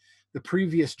the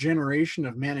previous generation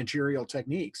of managerial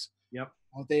techniques. Yep.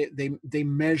 They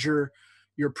measure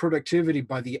your productivity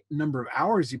by the number of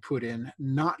hours you put in,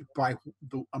 not by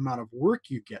the amount of work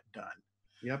you get done.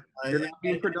 Yep. You're not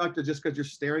being productive just because you're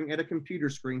staring at a computer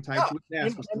screen tied to a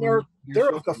desk. And they're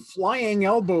the flying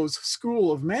elbows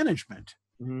school of management.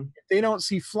 Mm-hmm. If they don't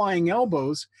see flying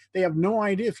elbows, they have no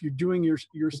idea if you're doing your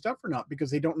stuff or not, because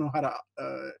they don't know how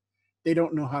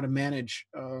to manage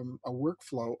a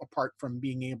workflow apart from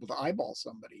being able to eyeball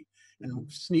somebody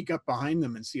and sneak up behind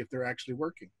them and see if they're actually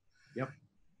working. Yep.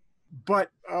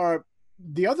 But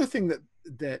the other thing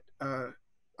that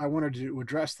I wanted to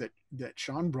address that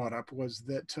Sean brought up was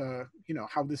that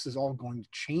how this is all going to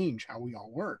change how we all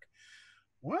work.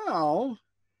 Well,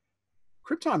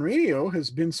 Krypton Radio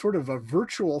has been sort of a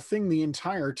virtual thing the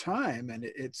entire time, and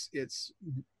it's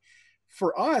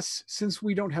for us, since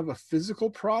we don't have a physical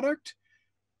product,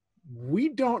 we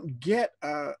don't get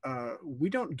a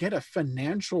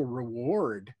financial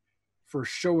reward for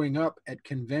showing up at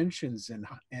conventions and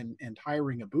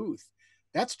hiring a booth.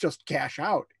 That's just cash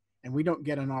out, and we don't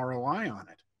get an ROI on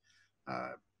it.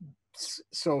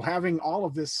 So having all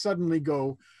of this suddenly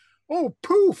go, oh,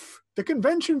 poof, the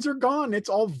conventions are gone, it's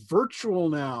all virtual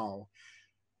now.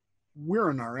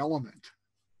 We're in our element.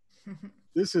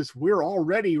 We're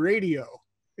already radio.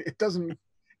 It doesn't.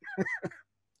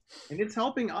 And it's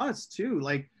helping us too.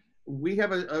 Like we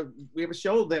have a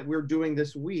show that we're doing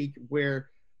this week where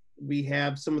we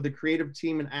have some of the creative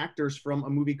team and actors from a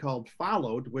movie called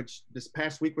Followed, which this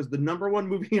past week was the #1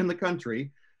 movie in the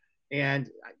country. And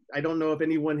I don't know if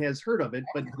anyone has heard of it,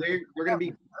 but they're going to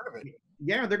be,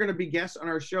 they're going to be guests on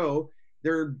our show.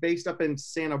 They're based up in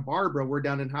Santa Barbara. We're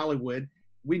down in Hollywood.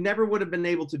 We never would have been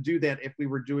able to do that if we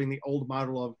were doing the old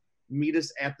model of meet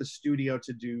us at the studio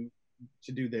to do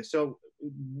this. So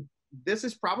this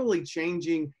is probably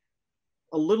changing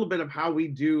a little bit of how we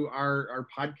do our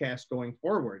podcast going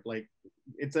forward. Like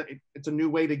it's a new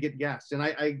way to get guests. And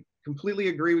I completely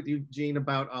agree with you, Gene,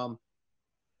 about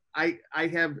I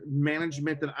have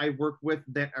management that I work with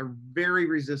that are very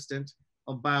resistant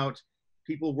about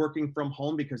people working from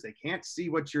home because they can't see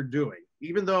what you're doing.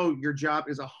 Even though your job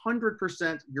is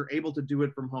 100%, you're able to do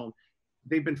it from home.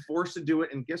 They've been forced to do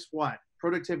it, and guess what?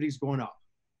 Productivity is going up.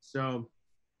 So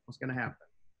what's going to happen?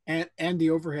 And the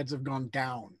overheads have gone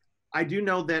down. I do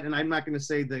know that, and I'm not going to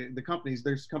say the companies.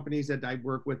 There's companies that I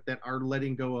work with that are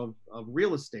letting go of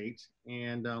real estate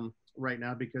and right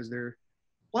now because they're.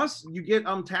 Plus, you get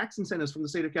tax incentives from the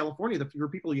state of California the fewer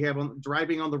people you have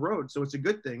driving on the road, so it's a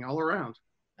good thing all around.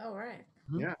 Oh, right.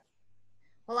 Yeah.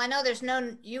 Well, I know there's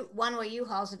no one-way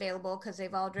U-Hauls available because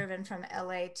they've all driven from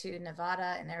LA to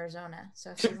Nevada and Arizona.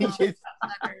 So if you want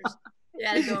suckers,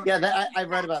 I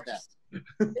read about that.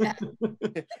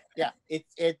 Yeah,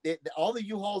 all the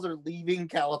U-Hauls are leaving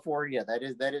California.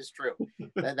 That is true.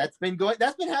 That's been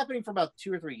happening for about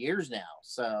 2 or 3 years now.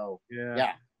 So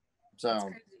yeah.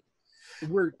 So.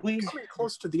 We're coming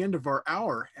close to the end of our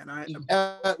hour, and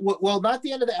well, not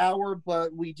the end of the hour,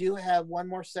 but we do have one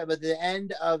more step at the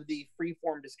end of the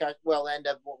freeform discussion. Well, end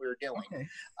of what we were doing. Okay.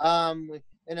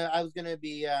 And I was going to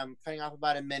be cutting off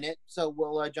about a minute, so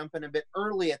we'll jump in a bit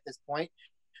early at this point.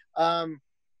 Because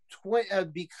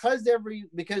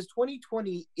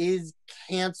 2020 is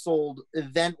canceled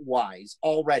event-wise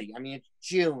already. I mean, it's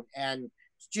June, and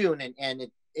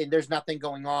there's nothing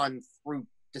going on through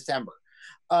December.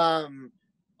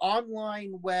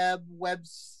 Online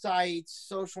websites,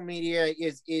 social media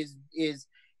is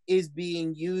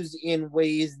being used in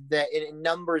ways that in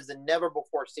numbers that never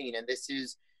before seen, and this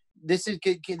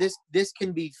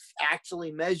can be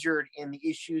actually measured in the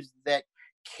issues that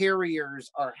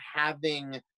carriers are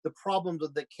having, the problems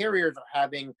that the carriers are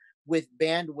having with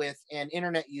bandwidth and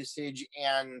internet usage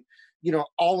and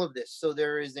all of this. So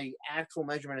there is a actual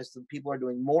measurement as to people are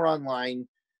doing more online.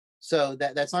 So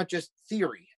that's not just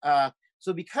theory.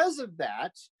 So because of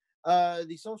that,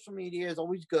 the social media is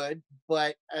always good,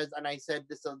 but as I said,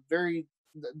 this is a very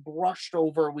brushed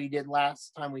over we did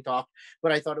last time we talked,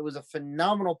 but I thought it was a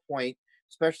phenomenal point,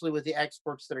 especially with the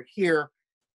experts that are here.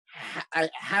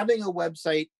 Having a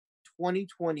website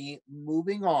 2020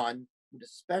 moving on,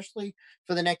 especially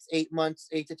for the next 8 months,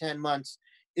 8 to 10 months,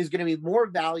 is going to be more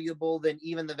valuable than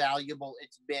even the valuable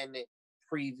it's been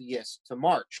previous to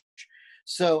March.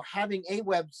 So having a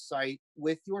website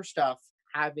with your stuff,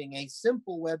 having a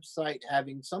simple website,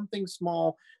 having something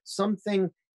small,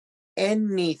 something,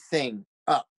 anything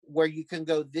up where you can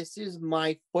go, this is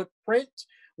my footprint,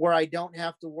 where I don't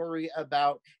have to worry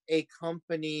about a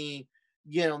company,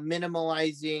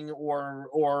 minimalizing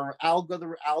or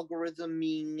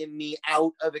algorithming me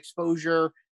out of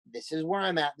exposure. This is where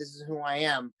I'm at. This is who I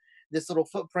am. This little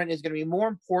footprint is going to be more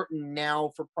important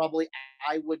now for probably,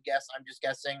 I would guess, I'm just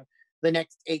guessing, the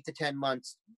next 8 to 10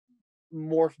 months,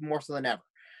 more so than ever.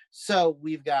 So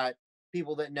we've got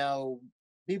people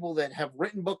that have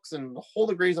written books and whole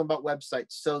degrees about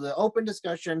websites. So the open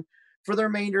discussion for the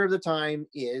remainder of the time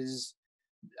is,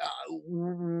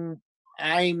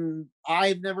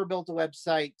 I've never built a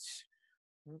website.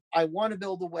 I want to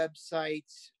build a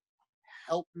website.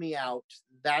 Help me out.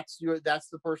 That's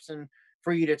the person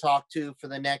for you to talk to for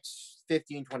the next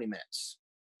 15-20 minutes.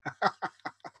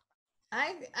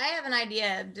 I have an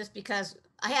idea, just because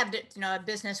I have a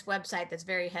business website that's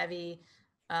very heavy,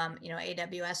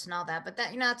 AWS and all that, but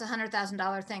that it's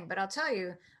 $100,000 thing. But I'll tell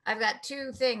you, I've got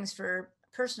two things for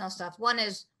personal stuff. One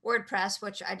is WordPress,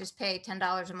 which I just pay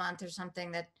 $10 a month or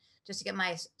something, that just to get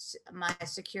my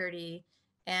security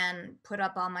and put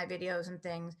up all my videos and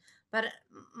things. But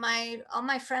all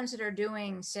my friends that are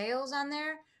doing sales on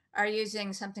there are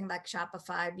using something like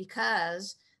Shopify,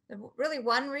 because really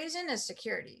one reason is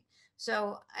security.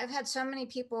 So I've had so many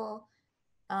people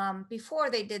before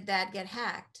they did that get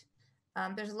hacked.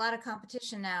 There's a lot of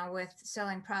competition now with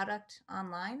selling product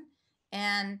online.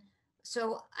 And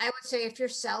so I would say, if you're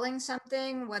selling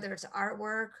something, whether it's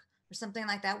artwork or something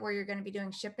like that, where you're going to be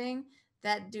doing shipping,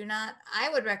 I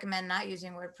would recommend not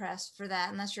using WordPress for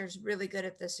that, unless you're really good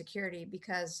at the security,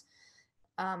 because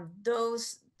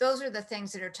those are the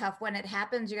things that are tough. When it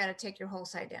happens, you got to take your whole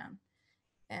site down.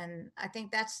 And I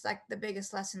think that's like the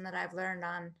biggest lesson that I've learned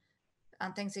on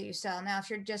things that you sell. Now, if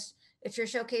you're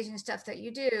showcasing stuff that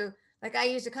you do, like I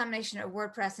use a combination of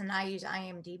WordPress and I use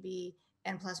IMDb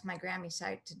and plus my Grammy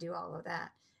site to do all of that.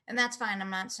 And that's fine. I'm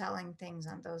not selling things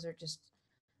on those, are just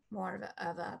more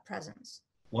of a presence.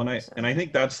 Well, and I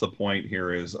think that's the point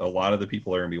here, is a lot of the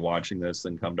people that are going to be watching this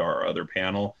and come to our other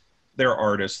panel, they're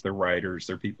artists, they're writers,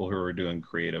 they're people who are doing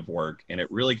creative work. And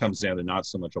it really comes down to not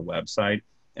so much a website.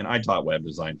 And I taught web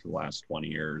design for the last 20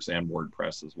 years and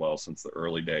WordPress as well since the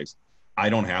early days. I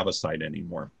don't have a site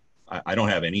anymore. I don't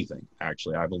have anything,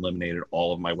 actually. I've eliminated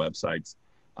all of my websites.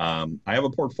 I have a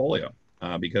portfolio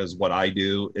because what I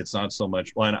do, it's not so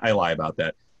much, well, and I lie about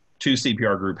that.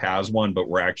 2CPR Group has one, but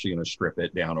we're actually going to strip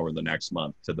it down over the next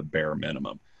month to the bare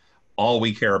minimum. All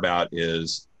we care about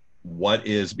is what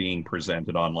is being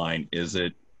presented online. Is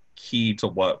it key to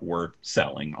what we're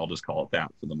selling? I'll just call it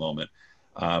that for the moment.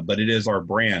 But it is our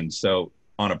brand. So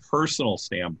on a personal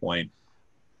standpoint,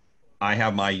 I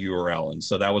have my URL. And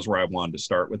so that was where I wanted to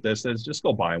start with this, is just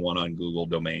go buy one on Google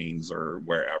Domains or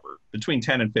wherever. Between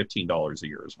 $10 and $15 a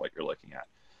year is what you're looking at.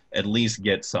 At least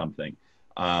get something.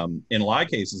 In a lot of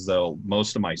cases, though,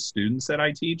 most of my students that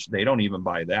I teach, they don't even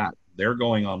buy that. They're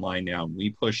going online now, and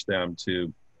we push them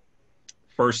to,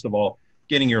 first of all,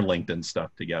 getting your LinkedIn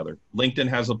stuff together. LinkedIn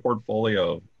has a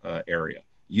portfolio area.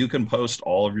 You can post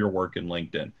all of your work in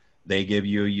LinkedIn. They give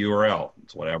you a URL.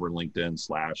 It's whatever,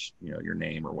 LinkedIn / your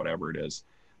name or whatever it is.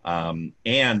 And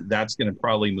that's going to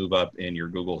probably move up in your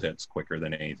Google hits quicker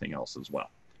than anything else as well.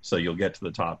 So you'll get to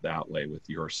the top that way with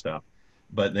your stuff.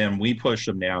 But then we push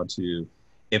them now to,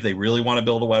 if they really want to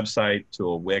build a website, to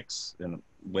a Wix. And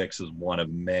Wix is one of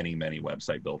many, many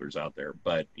website builders out there.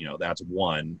 But that's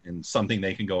one, and something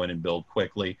they can go in and build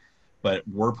quickly. But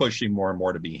we're pushing more and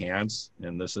more to Behance.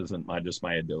 And this isn't just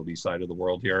my Adobe side of the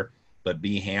world here. But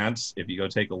Behance, if you go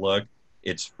take a look,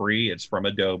 it's free. It's from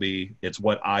Adobe. It's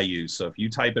what I use. So if you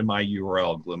type in my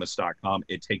URL, gloomis.com,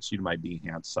 it takes you to my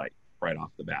Behance site right off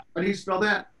the bat. How do you spell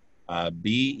that?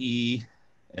 B-E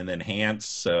and then Hance,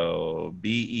 so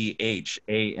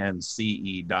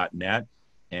BEHANCE.net.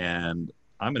 And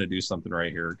I'm going to do something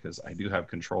right here because I do have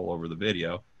control over the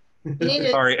video.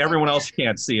 Sorry, everyone else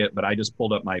can't see it, but I just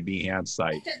pulled up my Behance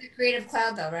site. It's the Creative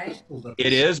Cloud, though, right?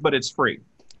 It is, but it's free.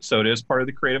 So it is part of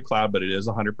the Creative Cloud, but it is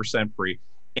 100% free.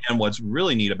 And what's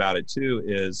really neat about it too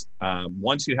is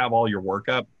once you have all your work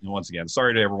up, and once again,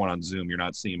 sorry to everyone on Zoom, you're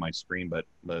not seeing my screen, but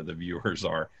the viewers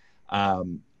are.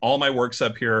 All my work's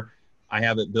up here. I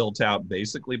have it built out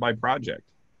basically by project.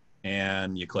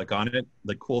 and you click on it.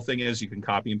 The cool thing is you can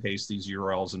copy and paste these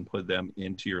URLs and put them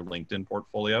into your LinkedIn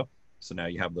portfolio. So now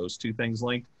you have those two things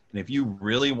linked. And if you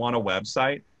really want a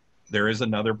website, there is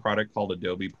another product called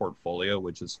Adobe Portfolio,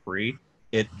 which is free.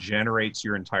 It generates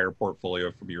your entire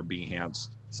portfolio from your Behance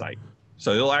site.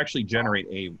 So it'll actually generate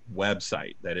a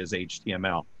website that is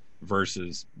HTML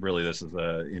versus really this is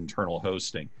a internal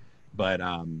hosting. But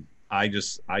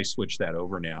I switched that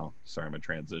over now. Sorry, I'm gonna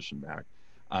transition back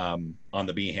on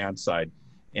the Behance side.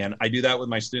 And I do that with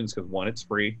my students because one, it's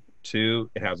free. Two,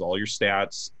 it has all your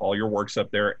stats, all your works up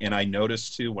there. And I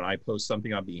notice too, when I post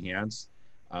something on Behance,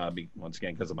 once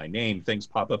again, because of my name, things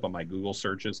pop up on my Google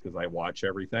searches because I watch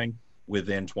everything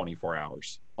within 24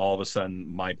 hours. All of a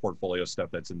sudden, my portfolio stuff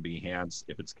that's in Behance,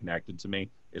 if it's connected to me,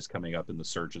 is coming up in the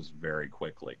searches very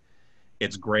quickly.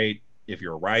 It's great. If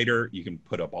you're a writer, you can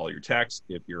put up all your text.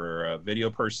 If you're a video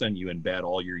person, you embed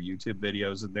all your YouTube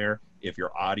videos in there. If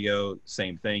you're audio,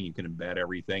 same thing. You can embed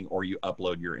everything, or you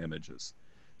upload your images.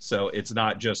 So it's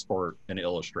not just for an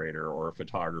illustrator or a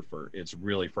photographer. It's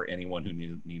really for anyone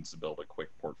who needs to build a quick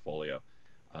portfolio.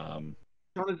 Sean,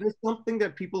 is this something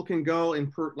that people can go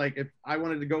and like if I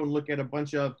wanted to go and look at a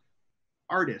bunch of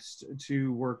artists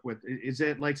to work with, is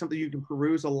it like something you can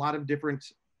peruse a lot of different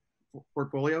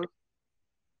portfolios?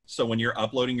 So when you're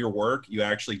uploading your work, you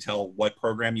actually tell what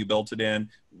program you built it in,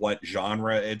 what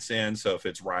genre it's in. So if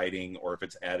it's writing or if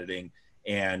it's editing,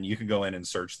 and you can go in and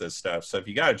search this stuff. So if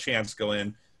you got a chance, go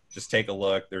in, just take a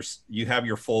look. You have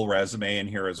your full resume in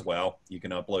here as well. You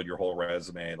can upload your whole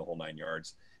resume, the whole 9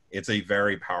 yards. It's a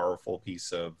very powerful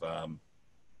piece of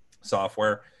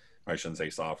software. I shouldn't say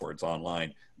software, it's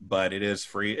online, but it is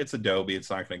free. It's Adobe. It's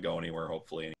not going to go anywhere,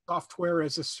 hopefully. Software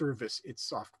as a service, it's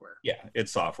software. Yeah,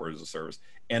 it's software as a service.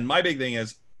 And my big thing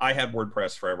is I had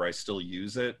WordPress forever. I still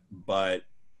use it, but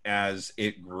as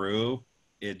it grew,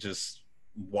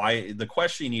 the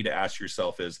question you need to ask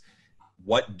yourself is,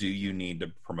 what do you need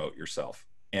to promote yourself?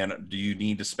 And do you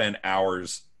need to spend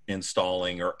hours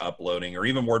installing or uploading, or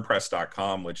even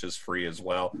WordPress.com, which is free as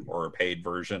well, or a paid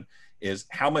version, is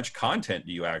how much content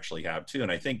do you actually have too?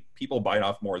 And I think people bite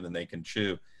off more than they can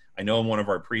chew. I know in one of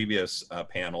our previous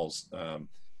panels,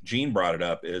 Gene brought it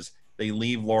up, is they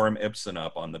leave lorem ipsum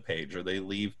up on the page, or they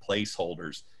leave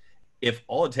placeholders. If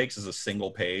all it takes is a single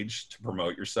page to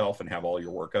promote yourself and have all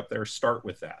your work up there, start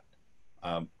with that.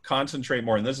 Concentrate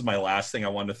more. And this is my last thing I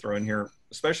wanted to throw in here,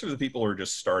 especially the people who are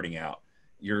just starting out.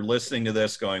 You're listening to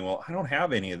this going, well, I don't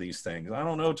have any of these things. I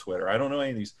don't know Twitter. I don't know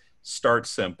any of these. Start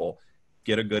simple.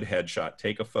 Get a good headshot,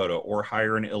 take a photo, or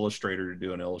hire an illustrator to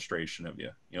do an illustration of you.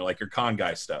 You know, like your con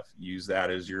guy stuff. Use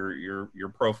that as your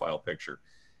profile picture.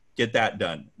 Get that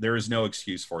done. There is no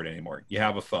excuse for it anymore. You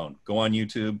have a phone. Go on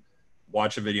YouTube,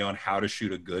 watch a video on how to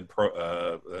shoot a good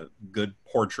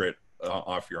portrait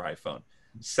off your iPhone.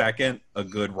 Second, a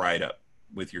good write-up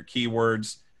with your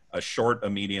keywords, a short, a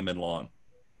medium, and long.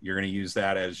 You're going to use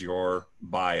that as your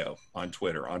bio on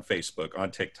Twitter, on Facebook, on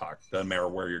TikTok. Doesn't matter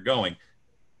where you're going.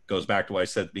 Goes back to what I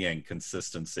said at the beginning,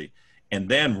 consistency. And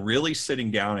then really sitting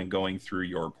down and going through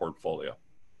your portfolio,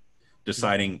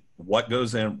 deciding what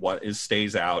goes in, what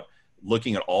stays out,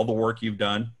 looking at all the work you've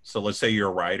done. So let's say you're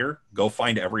a writer, go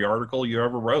find every article you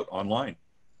ever wrote online,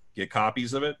 get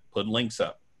copies of it, put links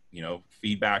up,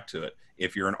 feedback to it.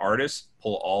 If you're an artist,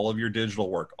 pull all of your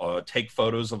digital work, take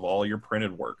photos of all your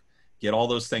printed work, get all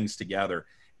those things together.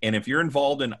 And if you're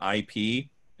involved in IP,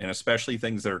 and especially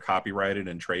things that are copyrighted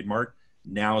and trademarked,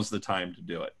 now's the time to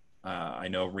do it. I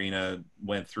know Rena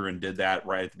went through and did that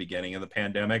right at the beginning of the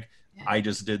pandemic. Yeah. I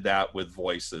just did that with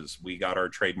voices. We got our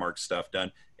trademark stuff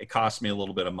done. It cost me a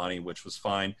little bit of money, which was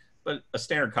fine, but a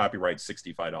standard copyright's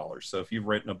 $65. So if you've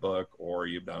written a book or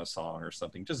you've done a song or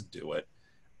something, just do it.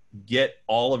 Get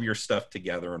all of your stuff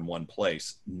together in one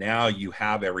place. Now you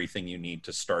have everything you need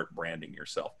to start branding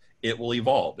yourself. It will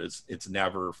evolve. It's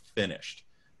never finished,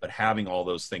 but having all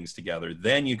those things together,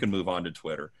 then you can move on to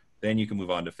Twitter. Then you can move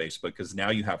on to Facebook, because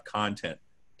now you have content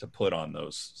to put on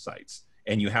those sites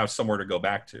and you have somewhere to go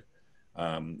back to.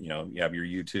 You have your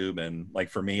YouTube, and like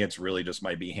for me, it's really just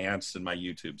my Behance and my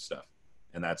YouTube stuff.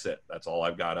 And that's it. That's all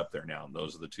I've got up there now. And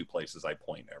those are the two places I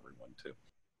point everyone to.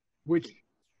 Which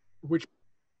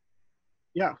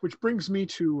brings me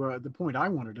to the point I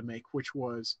wanted to make, which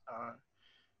was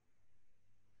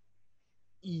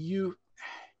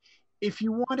if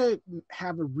you want to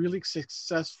have a really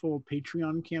successful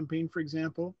Patreon campaign, for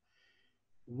example,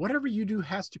 whatever you do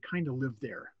has to kind of live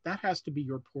there. That has to be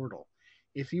your portal.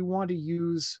 If you want to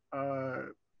use,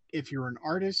 if you're an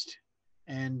artist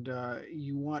and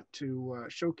you want to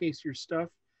showcase your stuff,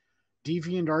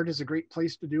 DeviantArt is a great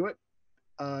place to do it.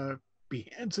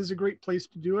 Behance is a great place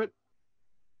to do it.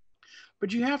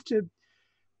 But you have to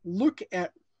look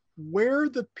at where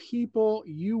the people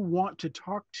you want to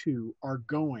talk to are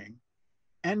going,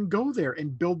 and go there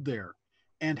and build there,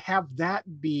 and have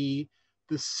that be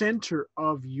the center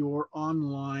of your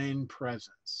online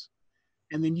presence.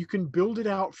 And then you can build it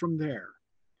out from there.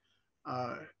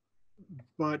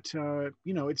 But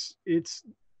you know, it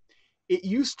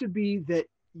used to be that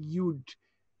you'd,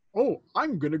 oh,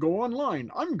 I'm going to go online,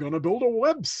 I'm going to build a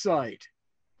website,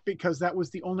 because that was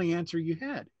the only answer you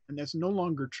had. And that's no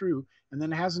longer true. And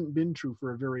that hasn't been true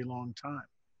for a very long time.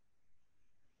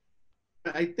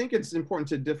 I think it's important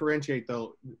to differentiate,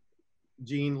 though,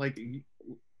 Gene. Like,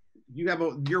 you have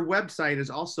your website is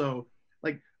also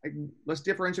like, let's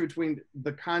differentiate between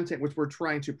the content which we're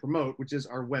trying to promote, which is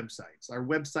our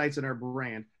websites and our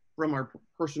brand, from our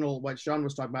personal, what Sean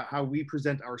was talking about, how we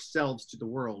present ourselves to the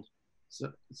world.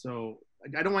 So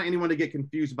I don't want anyone to get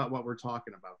confused about what we're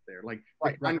talking about there. Like,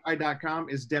 conguy.com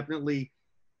is definitely,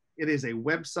 it is a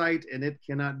website, and it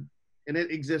cannot, and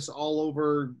it exists all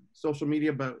over social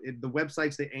media, but the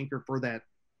website's the anchor for that.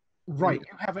 Right.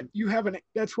 You haven't,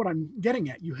 that's what I'm getting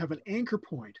at. You have an anchor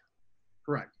point.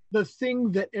 Correct. The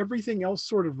thing that everything else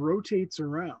sort of rotates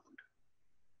around.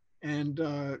 And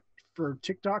for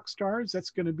TikTok stars, that's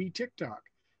going to be TikTok.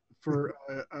 For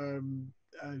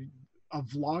a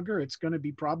vlogger, it's going to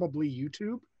be probably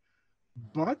YouTube.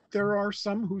 But there are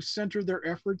some who center their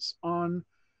efforts on,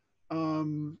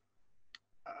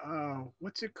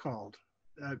 what's it called?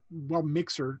 Well,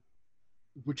 Mixer,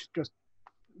 which just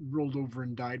rolled over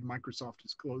and died. Microsoft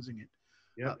is closing it.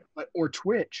 Yeah. Or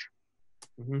Twitch.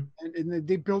 Mm-hmm. And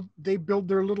they build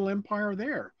their little empire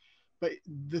there. But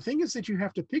the thing is that you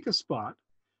have to pick a spot.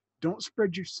 Don't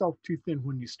spread yourself too thin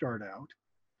when you start out.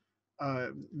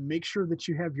 Make sure that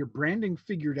you have your branding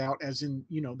figured out, as in,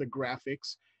 you know, the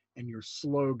graphics and your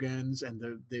slogans and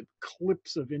the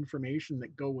clips of information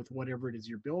that go with whatever it is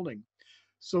you're building,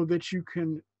 so that you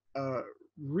can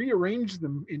rearrange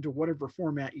them into whatever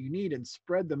format you need and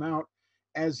spread them out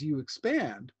as you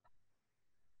expand.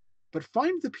 But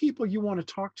find the people you want to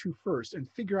talk to first and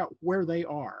figure out where they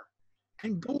are,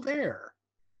 and go there.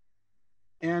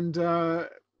 And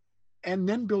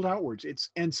then build outwards.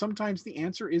 And sometimes the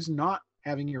answer is not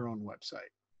having your own website.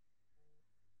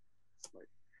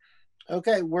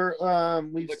 Okay,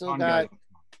 we've still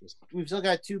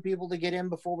got two people to get in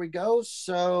before we go.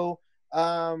 So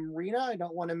Rena, I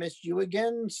don't want to miss you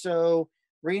again. So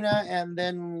Rena, and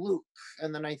then Luke,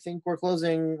 and then I think we're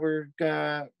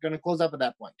gonna close up at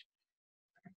that point.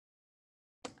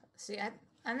 See, I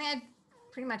think I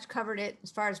pretty much covered it as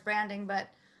far as branding, but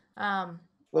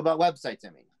what about websites?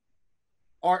 I mean,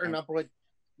 or not,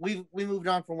 we moved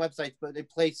on from websites, but they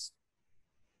place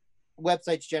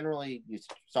websites generally use.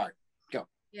 Sorry, go.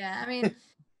 Yeah, I mean,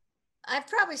 I've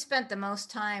probably spent the most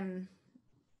time,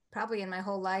 probably in my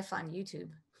whole life, on YouTube.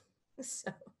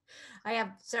 So I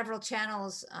have several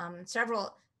channels,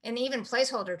 and even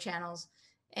placeholder channels.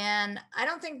 And I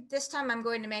don't think this time I'm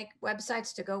going to make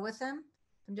websites to go with them.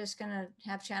 I'm just going to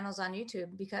have channels on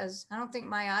YouTube, because I don't think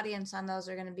my audience on those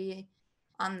are going to be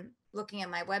on looking at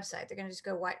my website. They're going to just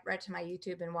go right to my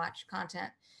YouTube and watch content.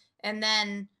 And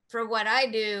then for what I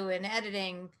do in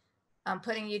editing,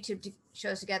 putting YouTube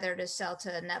shows together to sell to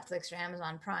Netflix or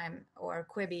Amazon Prime or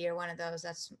Quibi or one of those,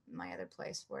 that's my other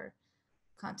place where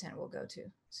content will go to.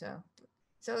 So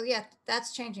yeah,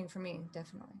 that's changing for me,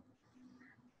 definitely.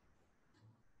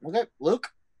 Okay, Luke?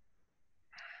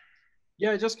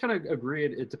 Yeah, I just kind of agree.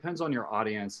 It depends on your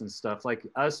audience and stuff. Like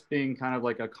us being kind of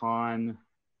like a con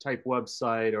type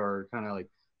website, or kind of like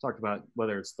talk about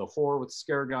whether it's the horror with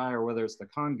Scare Guy or whether it's the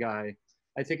con guy.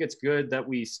 I think it's good that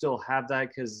we still have that,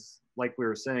 because like we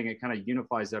were saying, it kind of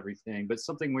unifies everything. But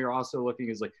something we are also looking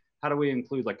is like, how do we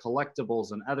include like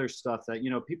collectibles and other stuff that, you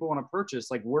know, people want to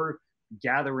purchase? Like, we're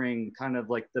gathering kind of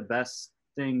like the best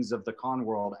things of the con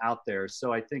world out there.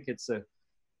 So I think it's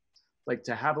like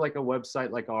to have like a website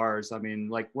like ours. I mean,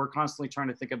 like, we're constantly trying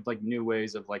to think of like new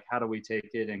ways of like, how do we take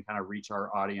it and kind of reach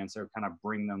our audience or kind of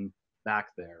bring them back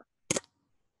there.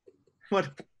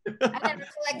 What? I never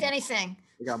collect anything.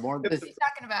 We got more. What are you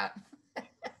talking about?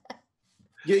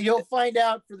 You'll find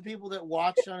out, for the people that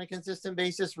watch on a consistent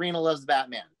basis, Rena loves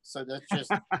Batman. So that's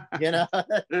just, you know.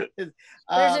 There's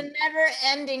a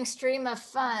never-ending stream of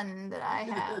fun that I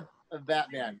have. Of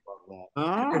Batman.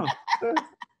 Oh.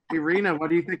 Hey, Rena, what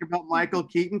do you think about Michael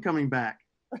Keaton coming back?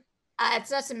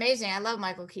 That's amazing. I love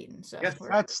Michael Keaton. So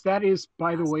yes, that is,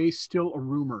 by the way, still a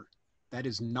rumor. That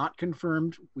is not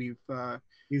confirmed.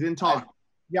 He's in talk.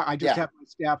 Yeah, I just have my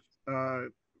staff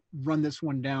run this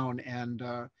one down, and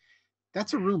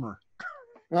that's a rumor.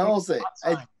 Well, we'll see.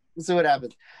 We'll see what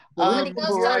happens. When he goes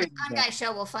on the Con Guy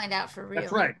show, we'll find out for real.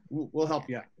 That's right. We'll help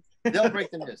you out. They'll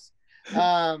break the news.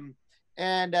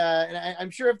 And I'm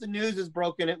sure if the news is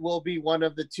broken, it will be one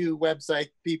of the 2 website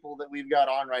people that we've got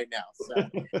on right now.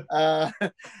 So,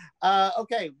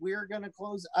 okay, we're going to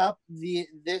close up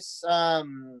this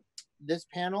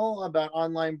panel about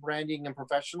online branding and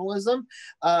professionalism.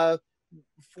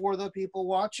 For the people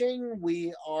watching,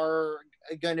 we are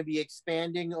going to be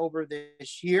expanding over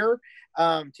this year,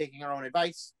 taking our own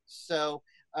advice. So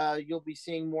you'll be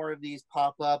seeing more of these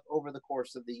pop up over the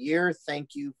course of the year.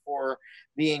 Thank you for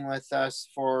being with us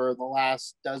for the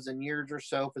last dozen years or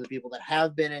so, for the people that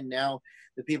have been, and now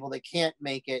the people that can't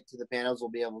make it to the panels will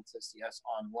be able to see us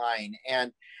online.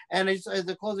 And as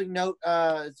a closing note,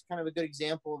 it's kind of a good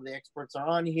example of the experts are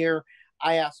on here.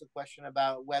 I asked a question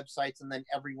about websites, and then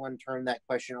everyone turned that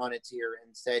question on its ear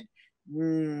and said,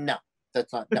 no,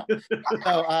 that's not, no.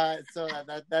 So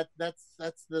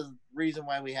that's the reason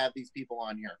why we have these people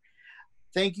on here.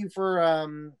 Thank you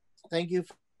for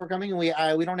coming. We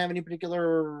don't have any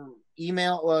particular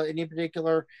email, any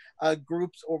particular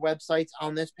groups or websites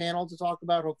on this panel to talk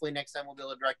about. Hopefully next time we'll be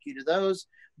able to direct you to those.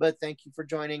 But thank you for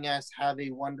joining us. Have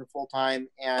a wonderful time,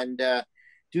 and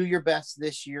do your best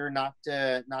this year not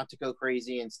to go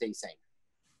crazy, and stay sane.